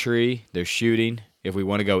 okay, that tree, there's shooting. If we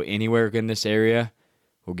want to go anywhere in this area,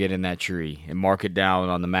 we'll get in that tree and mark it down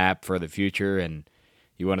on the map for the future. And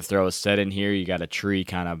you want to throw a set in here, you got a tree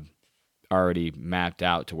kind of already mapped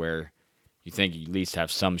out to where you think you at least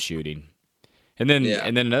have some shooting. And then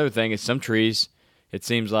another thing is some trees, it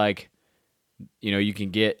seems like, you can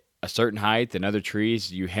get a certain height, and other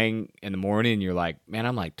trees you hang in the morning and you're like, man,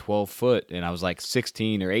 I'm like 12 foot. And I was like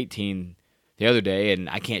 16 or 18 the other day, and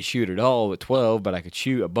I can't shoot at all at 12, but I could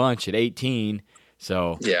shoot a bunch at 18.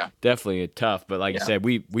 So definitely tough. But like I said,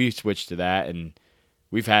 we switched to that, and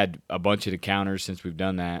we've had a bunch of encounters since we've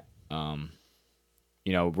done that.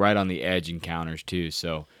 Right on the edge encounters too.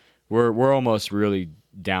 So we're almost really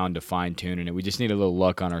down to fine tuning it. We just need a little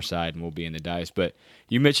luck on our side, and we'll be in the dice. But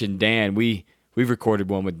you mentioned Dan. We've recorded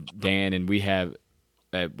one with Dan, and we have.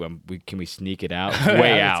 Can we sneak it out? It's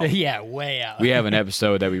way out. Yeah, way out. We have an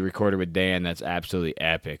episode that we recorded with Dan that's absolutely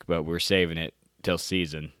epic, but we're saving it till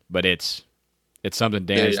season. But it's something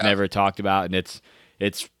Dan has never talked about, and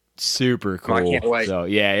it's super cool. I can't wait. So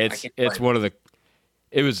it's one of the.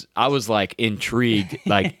 I was like intrigued,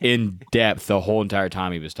 like in depth the whole entire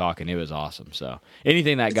time he was talking. It was awesome. So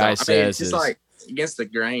anything that guy says it's is like against the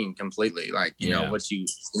grain completely. Like what you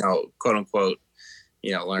quote unquote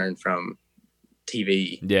learn from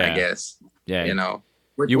TV. I guess. Yeah.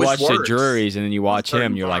 You watch the Drury's and then you watch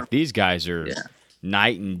him. You're like, these guys are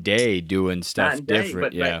night and day doing stuff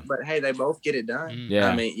different. But hey, they both get it done. Yeah.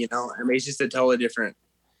 I mean, it's just a totally different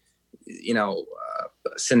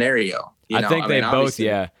scenario. I think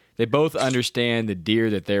they both understand the deer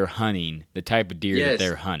that they're hunting, the type of deer that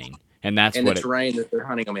they're hunting, and that's the terrain that they're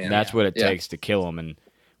hunting them in. That's what it takes to kill them. And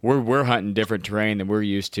we're hunting different terrain than we're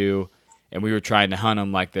used to, and we were trying to hunt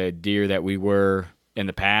them like the deer that we were in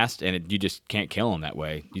the past, and you just can't kill them that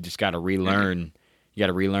way. You just got to relearn. You got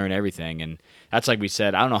to relearn everything, and that's like we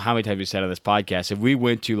said. I don't know how many times we said on this podcast. If we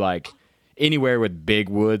went to like anywhere with big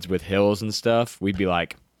woods with hills and stuff, we'd be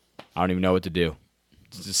like, I don't even know what to do.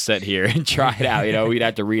 Just sit here and try it out. We'd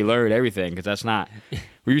have to relearn everything because that's not.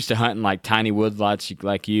 We're used to hunting like tiny woodlots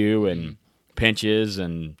like you and pinches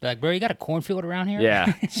and like, bro, you got a cornfield around here?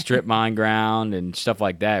 Yeah, strip mine ground and stuff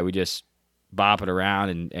like that. We just bopping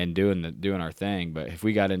around and doing our thing. But if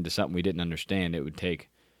we got into something we didn't understand, it would take.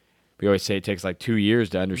 We always say it takes like 2 years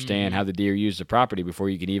to understand how the deer use the property before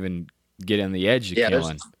you can even get on the edge of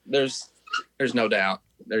killing. There's no doubt.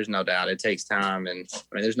 There's no doubt. It takes time, and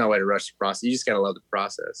I mean, there's no way to rush the process. You just got to love the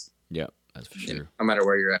process. Yeah, that's for sure. No matter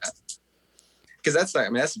where you're at, because that's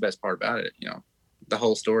the best part about it. The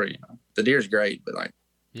whole story. The deer's great, but like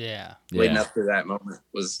leading up to that moment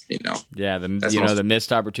was the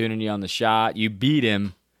missed opportunity on the shot. You beat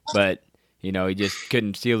him, but he just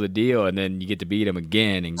couldn't seal the deal, and then you get to beat him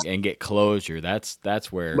again and get closure.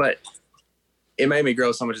 That's where. But it made me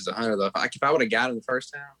grow so much as a hunter, though. If I would have got him the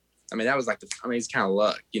first time, I mean, that was it's kind of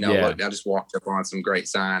luck, I just walked up on some great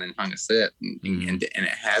sign and hung a set, and it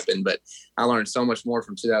happened. But I learned so much more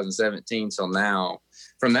from 2017 till now.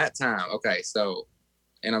 From that time, okay, so,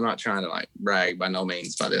 and I'm not trying to like brag by no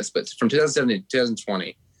means by this, but from 2017 to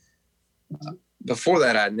 2020, before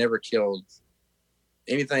that, I'd never killed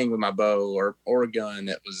anything with my bow or a gun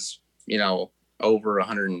that was, over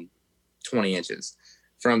 120 inches.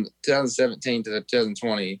 From 2017 to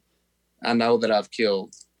 2020, I know that I've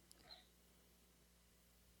killed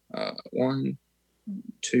 1,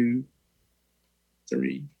 2,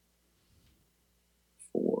 3,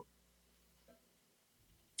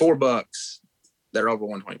 4 bucks that are over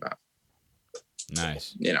 125.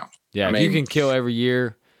 Nice. Yeah, if you can kill every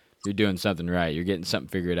year, you're doing something right. You're getting something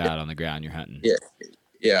figured out on the ground you're hunting.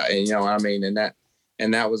 Yeah,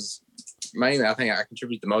 and that was mainly, I think I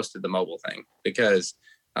contribute the most to the mobile thing, because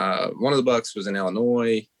one of the bucks was in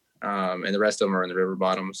Illinois, and the rest of them are in the river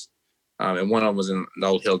bottoms. And one of them was in the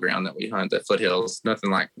old hill ground that we hunt, the foothills.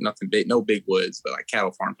 Nothing big, no big woods, but like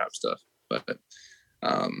cattle farm type stuff. But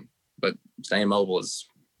staying mobile is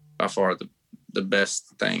by far the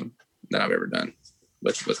best thing that I've ever done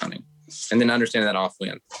with hunting. And then understanding that off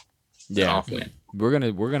wind. Yeah, we're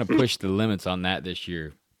gonna push the limits on that this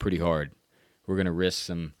year pretty hard. We're gonna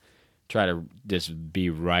risk try to just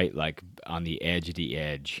be right like on the edge of the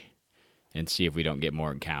edge, and see if we don't get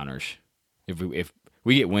more encounters. If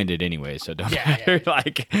we get winded anyway, so don't matter.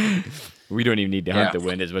 Like, we don't even need to hunt the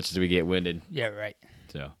wind as much as we get winded. Yeah, right.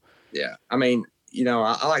 So yeah, I mean,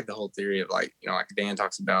 I like the whole theory of like Dan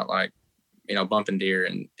talks about, like, bumping deer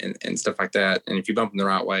and stuff like that. And if you bump them the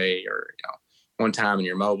right way, or one time in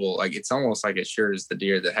your mobile, like, it's almost like it assures the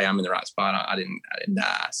deer that, hey, I'm in the right spot. I didn't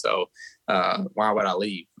die. So why would I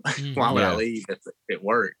leave? Why would I leave if it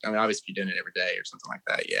worked? I mean, obviously if you're doing it every day or something like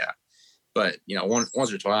that, yeah. But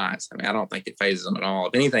once or twice, I mean, I don't think it phases them at all.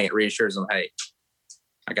 If anything, it reassures them, hey,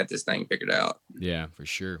 I got this thing figured out. Yeah, for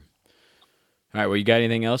sure. All right, well, you got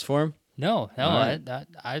anything else for him? No, right.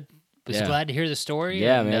 I was glad to hear the story.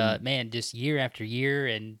 Yeah, and, man, just year after year,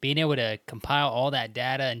 and being able to compile all that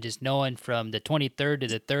data, and just knowing from the 23rd to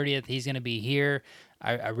the 30th he's going to be here,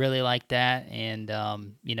 I really like that. And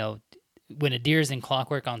when a deer's in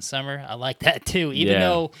clockwork on summer, I like that too. Even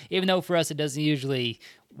though for us it doesn't usually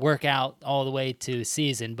work out all the way to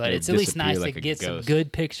season, but it's at least nice to get some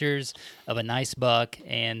good pictures of a nice buck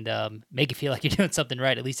and make you feel like you're doing something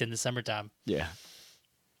right, at least in the summertime.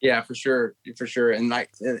 Yeah, for sure. And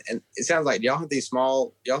and it sounds like y'all hunt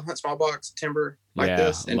small bucks, timber like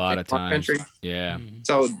this a lot of times. Country. Yeah.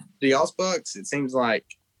 So the y'all's bucks, it seems like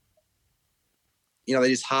they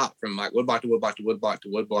just hop from like woodblock to woodblock to woodblock to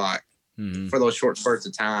woodblock for those short spurts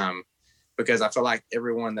of time, because I feel like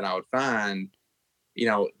everyone that I would find,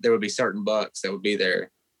 there would be certain bucks that would be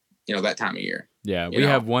there, that time of year. Yeah, we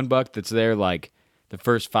have one buck that's there like the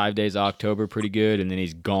first 5 days of October pretty good, and then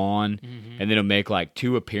he's gone, and then he'll make like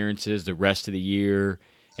 2 appearances the rest of the year,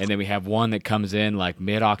 and then we have one that comes in like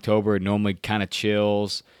mid-October and normally kind of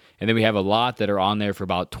chills, and then we have a lot that are on there for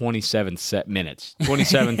about 27 minutes,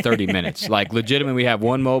 30 minutes. Like, legitimately, we have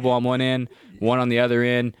one mobile on one end, one on the other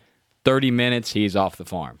end, 30 minutes, he's off the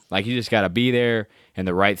farm. Like, you just got to be there in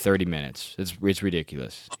the right 30 minutes. It's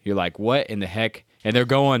ridiculous. You're like, what in the heck? And they're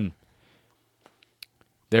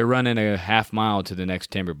running a half mile to the next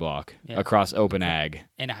timber block across open ag.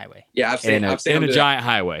 And a highway. Yeah, I've seen a giant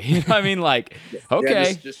highway. You know what I mean? Like,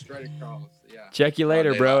 okay. Just straight across. Yeah. Check you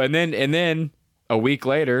later, bro. And then a week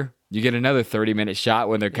later, you get another 30-minute shot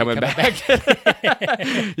when they're coming back.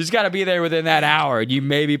 You just got to be there within that hour.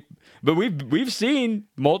 But we've seen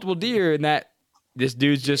multiple deer in that this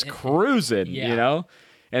dude's just cruising,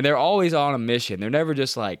 and they're always on a mission. They're never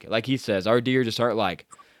just like he says, our deer just aren't like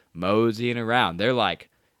moseying around. They're like,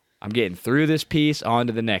 I'm getting through this piece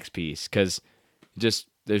onto the next piece, because just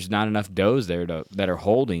there's not enough does there that are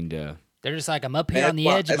holding to. They're just like, I'm up here on the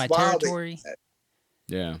edge of my territory.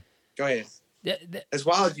 Yeah. Go ahead. As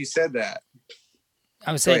wild as you said that.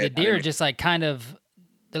 I would say the deer are just like kind of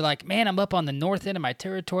they're like, man, I'm up on the north end of my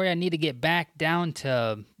territory. I need to get back down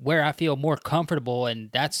to where I feel more comfortable, and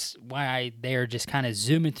that's why they're just kind of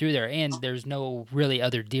zooming through there. And there's no really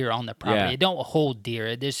other deer on the property. Yeah. It don't hold deer.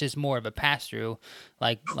 It's just more of a pass through,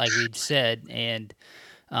 like we'd said, and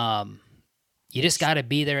you just got to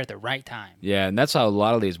be there at the right time. Yeah, and that's how a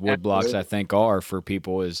lot of these wood blocks, I think, are for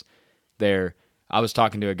people is they're – I was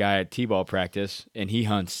talking to a guy at T-ball practice, and he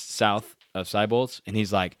hunts south of Sibolds, and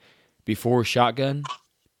he's like, before shotgun,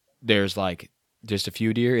 there's like just a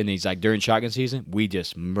few deer, and he's like, during shotgun season, we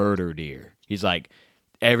just murder deer. He's like,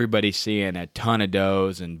 everybody's seeing a ton of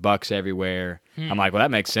does and bucks everywhere. I'm like, well,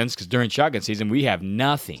 that makes sense because during shotgun season, we have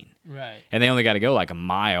nothing. Right. And they only got to go like a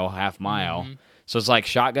mile, half mile. So it's like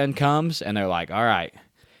shotgun comes, and they're like, all right,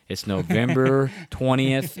 it's November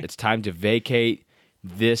 20th. It's time to vacate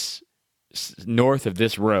this north of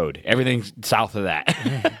this road. Everything's south of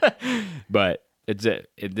that. But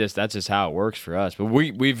that's just how it works for us. But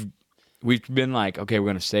we've been like, okay, we're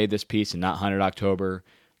going to save this piece and not hunt it October,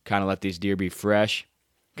 kind of let these deer be fresh.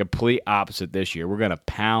 Complete opposite this year. We're going to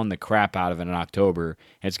pound the crap out of it in October,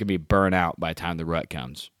 and it's going to be burnt out by the time the rut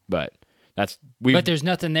comes. But there's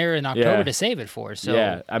nothing there in October to save it for. So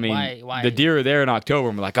yeah, I mean, why? The deer are there in October,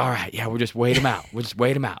 and we're like, all right, yeah, we'll just wait them out. We'll just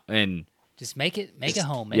wait them out, and just make a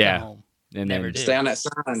home. Make a home. And Never then do. Stay on that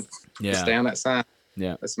sign. Yeah. Stay on that sign.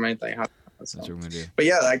 Yeah, That's the main thing. that's what we're gonna do. But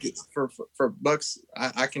yeah, like for bucks,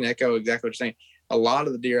 I can echo exactly what you're saying. A lot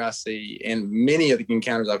of the deer I see, and many of the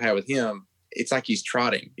encounters I've had with him, it's like he's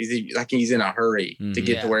trotting. He's in a hurry to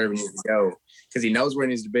get to wherever he needs to go because he knows where he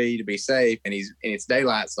needs to be safe, and it's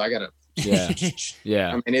daylight, so I gotta. Yeah, yeah.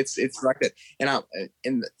 I mean, it's like that,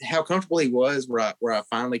 and how comfortable he was where I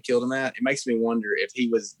finally killed him at. It makes me wonder if he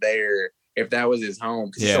was there, if that was his home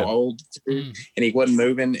because he's so old too, and he wasn't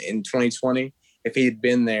moving in 2020. If he had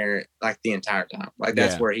been there like the entire time, like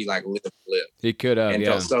that's where he like lived. He could have, and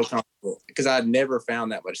felt so comfortable because I'd never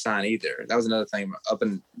found that much sign either. That was another thing up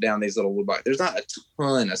and down these little wood blocks. There's not a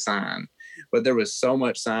ton of sign, but there was so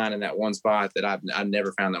much sign in that one spot that I've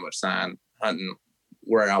never found that much sign hunting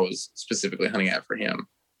where I was specifically hunting at for him.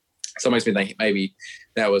 So it makes me think maybe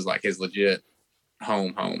that was like his legit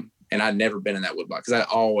home. And I'd never been in that wood block because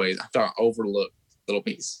I thought overlooked little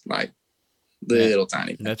piece, like little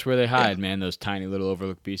tiny. That's where they hide, man. Those tiny little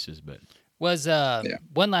overlooked pieces. But was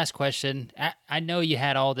one last question. I know you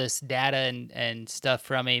had all this data and stuff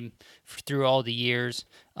from him through all the years.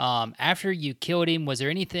 After you killed him, was there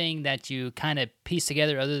anything that you kind of pieced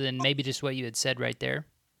together other than maybe just what you had said right there?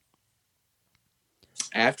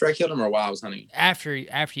 After I killed him or while I was hunting? After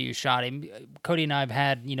you shot him. Cody and I have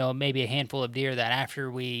had, maybe a handful of deer that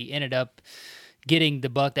after we ended up getting the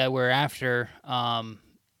buck that we're after,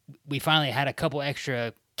 we finally had a couple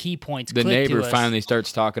extra key points. The neighbor neighbor finally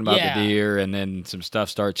starts talking about the deer, and then some stuff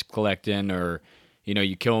starts collecting, or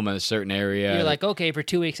you kill him in a certain area. You're like, okay, for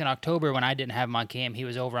 2 weeks in October when I didn't have him on cam, he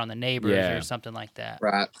was over on the neighbors or something like that.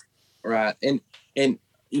 Right. And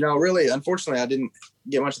really, unfortunately, I didn't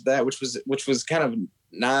get much of that, which was kind of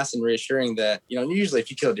nice and reassuring that, usually if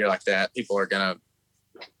you kill a deer like that, people are going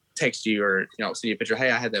to text you or, send you a picture.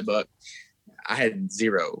 Hey, I had that buck. I had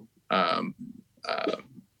zero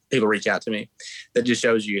people reach out to me. That just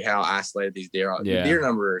shows you how isolated these deer are. Yeah. The deer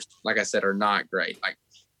numbers, like I said, are not great. Like,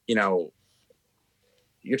 you're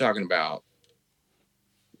talking about,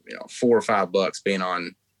 4 or 5 bucks being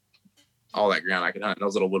on all that ground I could hunt,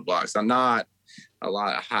 those little wood blocks. I'm not a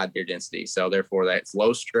lot of high deer density. So therefore that's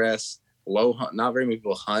low stress, low hunt. Not very many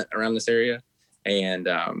people hunt around this area, and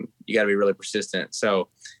you got to be really persistent. So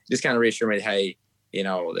just kind of reassure me, hey,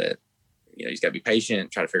 that, you just got to be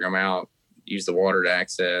patient, try to figure them out, use the water to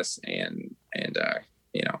access and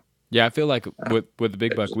Yeah, I feel like with the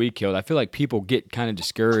big buck we killed, I feel like people get kind of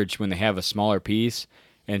discouraged when they have a smaller piece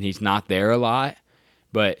and he's not there a lot.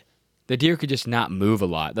 But the deer could just not move a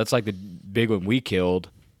lot. That's like the big one we killed.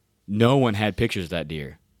 No one had pictures of that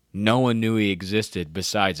deer. No one knew he existed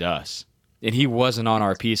besides us. And he wasn't on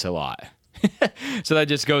our piece a lot. So that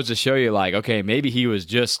just goes to show you, like, okay, maybe he was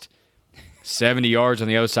just 70 yards on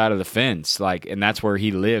the other side of the fence, and that's where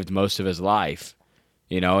he lived most of his life,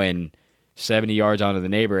 and 70 yards onto the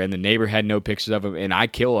neighbor, and the neighbor had no pictures of him, and I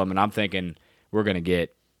kill him, and I'm thinking we're going to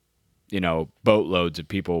get, boatloads of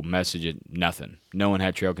people messaging, nothing. No one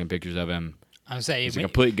had trail cam pictures of him. I would say he's a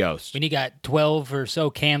complete ghost. When you got 12 or so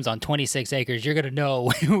cams on 26 acres, you're going to know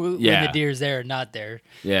when the deer's there or not there.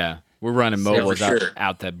 Yeah. We're running mobiles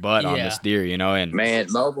out that butt on this deer, and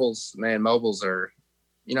mobiles are,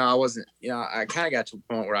 I wasn't, I kind of got to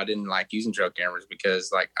a point where I didn't like using trail cameras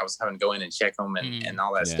because I was having to go in and check them and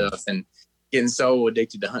all that stuff, and getting so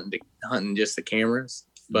addicted to hunting just the cameras.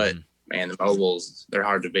 But man, the mobiles, they're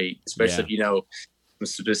hard to beat, especially if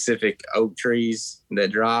specific oak trees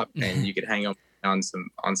that drop, and you could hang them on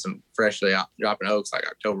some freshly dropping oaks like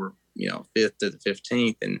October 5th to the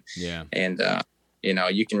 15th, and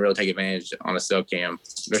you can really take advantage on a cell cam.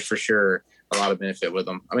 There's for sure a lot of benefit with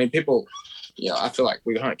them. I mean, people, I feel like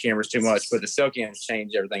we hunt cameras too much, but the cell cams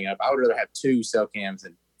change everything up. I would rather have 2 cell cams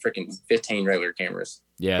than freaking 15 regular cameras.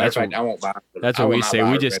 Yeah, that's right. I won't buy. That's what we say.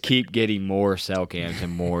 We just keep getting more cell cams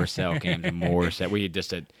and more cell cams and more. We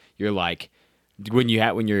just you're like, when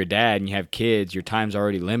you're a dad and you have kids, your time's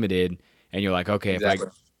already limited, and you're like, okay, exactly.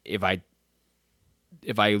 if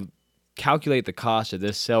I calculate the cost of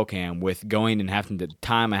this cell cam with going and having the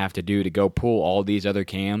time I have to do to go pull all these other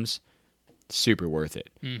cams, it's super worth it.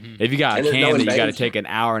 Mm-hmm. If you got a cam that you got to take an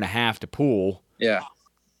hour and a half to pull, yeah,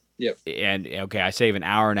 yep, and okay, I save an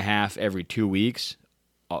hour and a half every 2 weeks.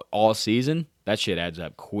 All season, that shit adds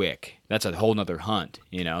up quick. That's a whole nother hunt,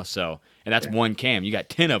 so, and that's one cam. You got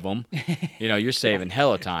 10 of them, you're saving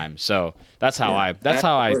hella time. So that's how I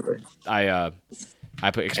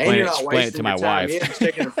explain it to my wife.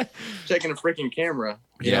 Checking a freaking camera.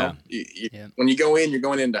 When you go in, you're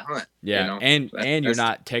going in to hunt. Yeah, and you're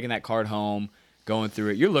not taking that card home, going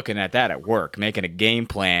through it. You're looking at that at work, making a game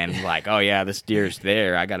plan like, oh yeah, this deer's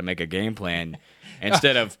there. I got to make a game plan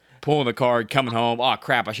instead of pulling the card, coming home. Oh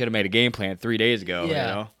crap! I should have made a game plan 3 days ago.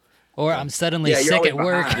 Yeah. Or I'm suddenly sick at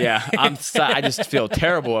work. Behind. Yeah, I just feel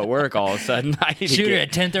terrible at work all of a sudden. I need Shooter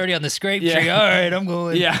at 10:30 on the scrape tree. All right, I'm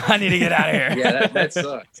going. Yeah, I need to get out of here. Yeah, that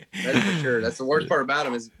sucks. That's for sure. That's the worst part about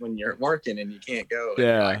them is when you're working and you can't go. And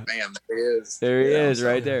you're like, bam, there he is. There he is,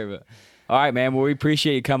 right there. But all right, man. Well, we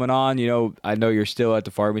appreciate you coming on. I know you're still at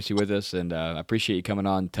the pharmacy with us, and I appreciate you coming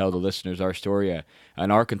on and tell the listeners our story.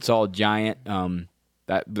 An Arkansas giant.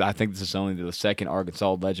 I think this is only the second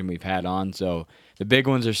Arkansas legend we've had on. So the big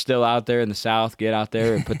ones are still out there in the South. Get out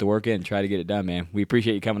there and put the work in and try to get it done, man. We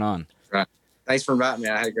appreciate you coming on. Right. Thanks for inviting me.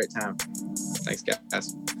 I had a great time. Thanks,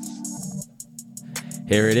 guys.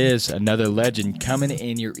 Here it is, another legend coming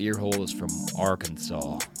in your ear holes from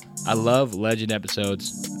Arkansas. I love legend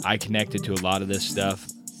episodes. I connected to a lot of this stuff.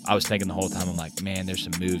 I was thinking the whole time, I'm like, man, there's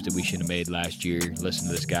some moves that we should have made last year. Listen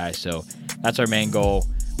to this guy. So that's our main goal.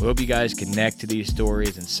 We hope you guys connect to these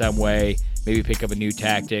stories in some way. Maybe pick up a new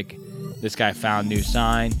tactic. This guy found new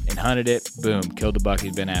sign and hunted it. Boom, killed the buck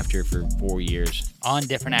he's been after for 4 years. On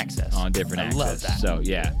different access. On different access. I love that. So,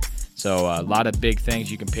 yeah. So, a lot of big things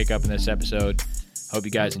you can pick up in this episode. Hope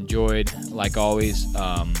you guys enjoyed. Like always,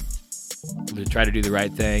 try to do the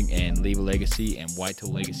right thing and leave a legacy. And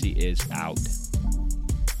Whitetail Legacy is out.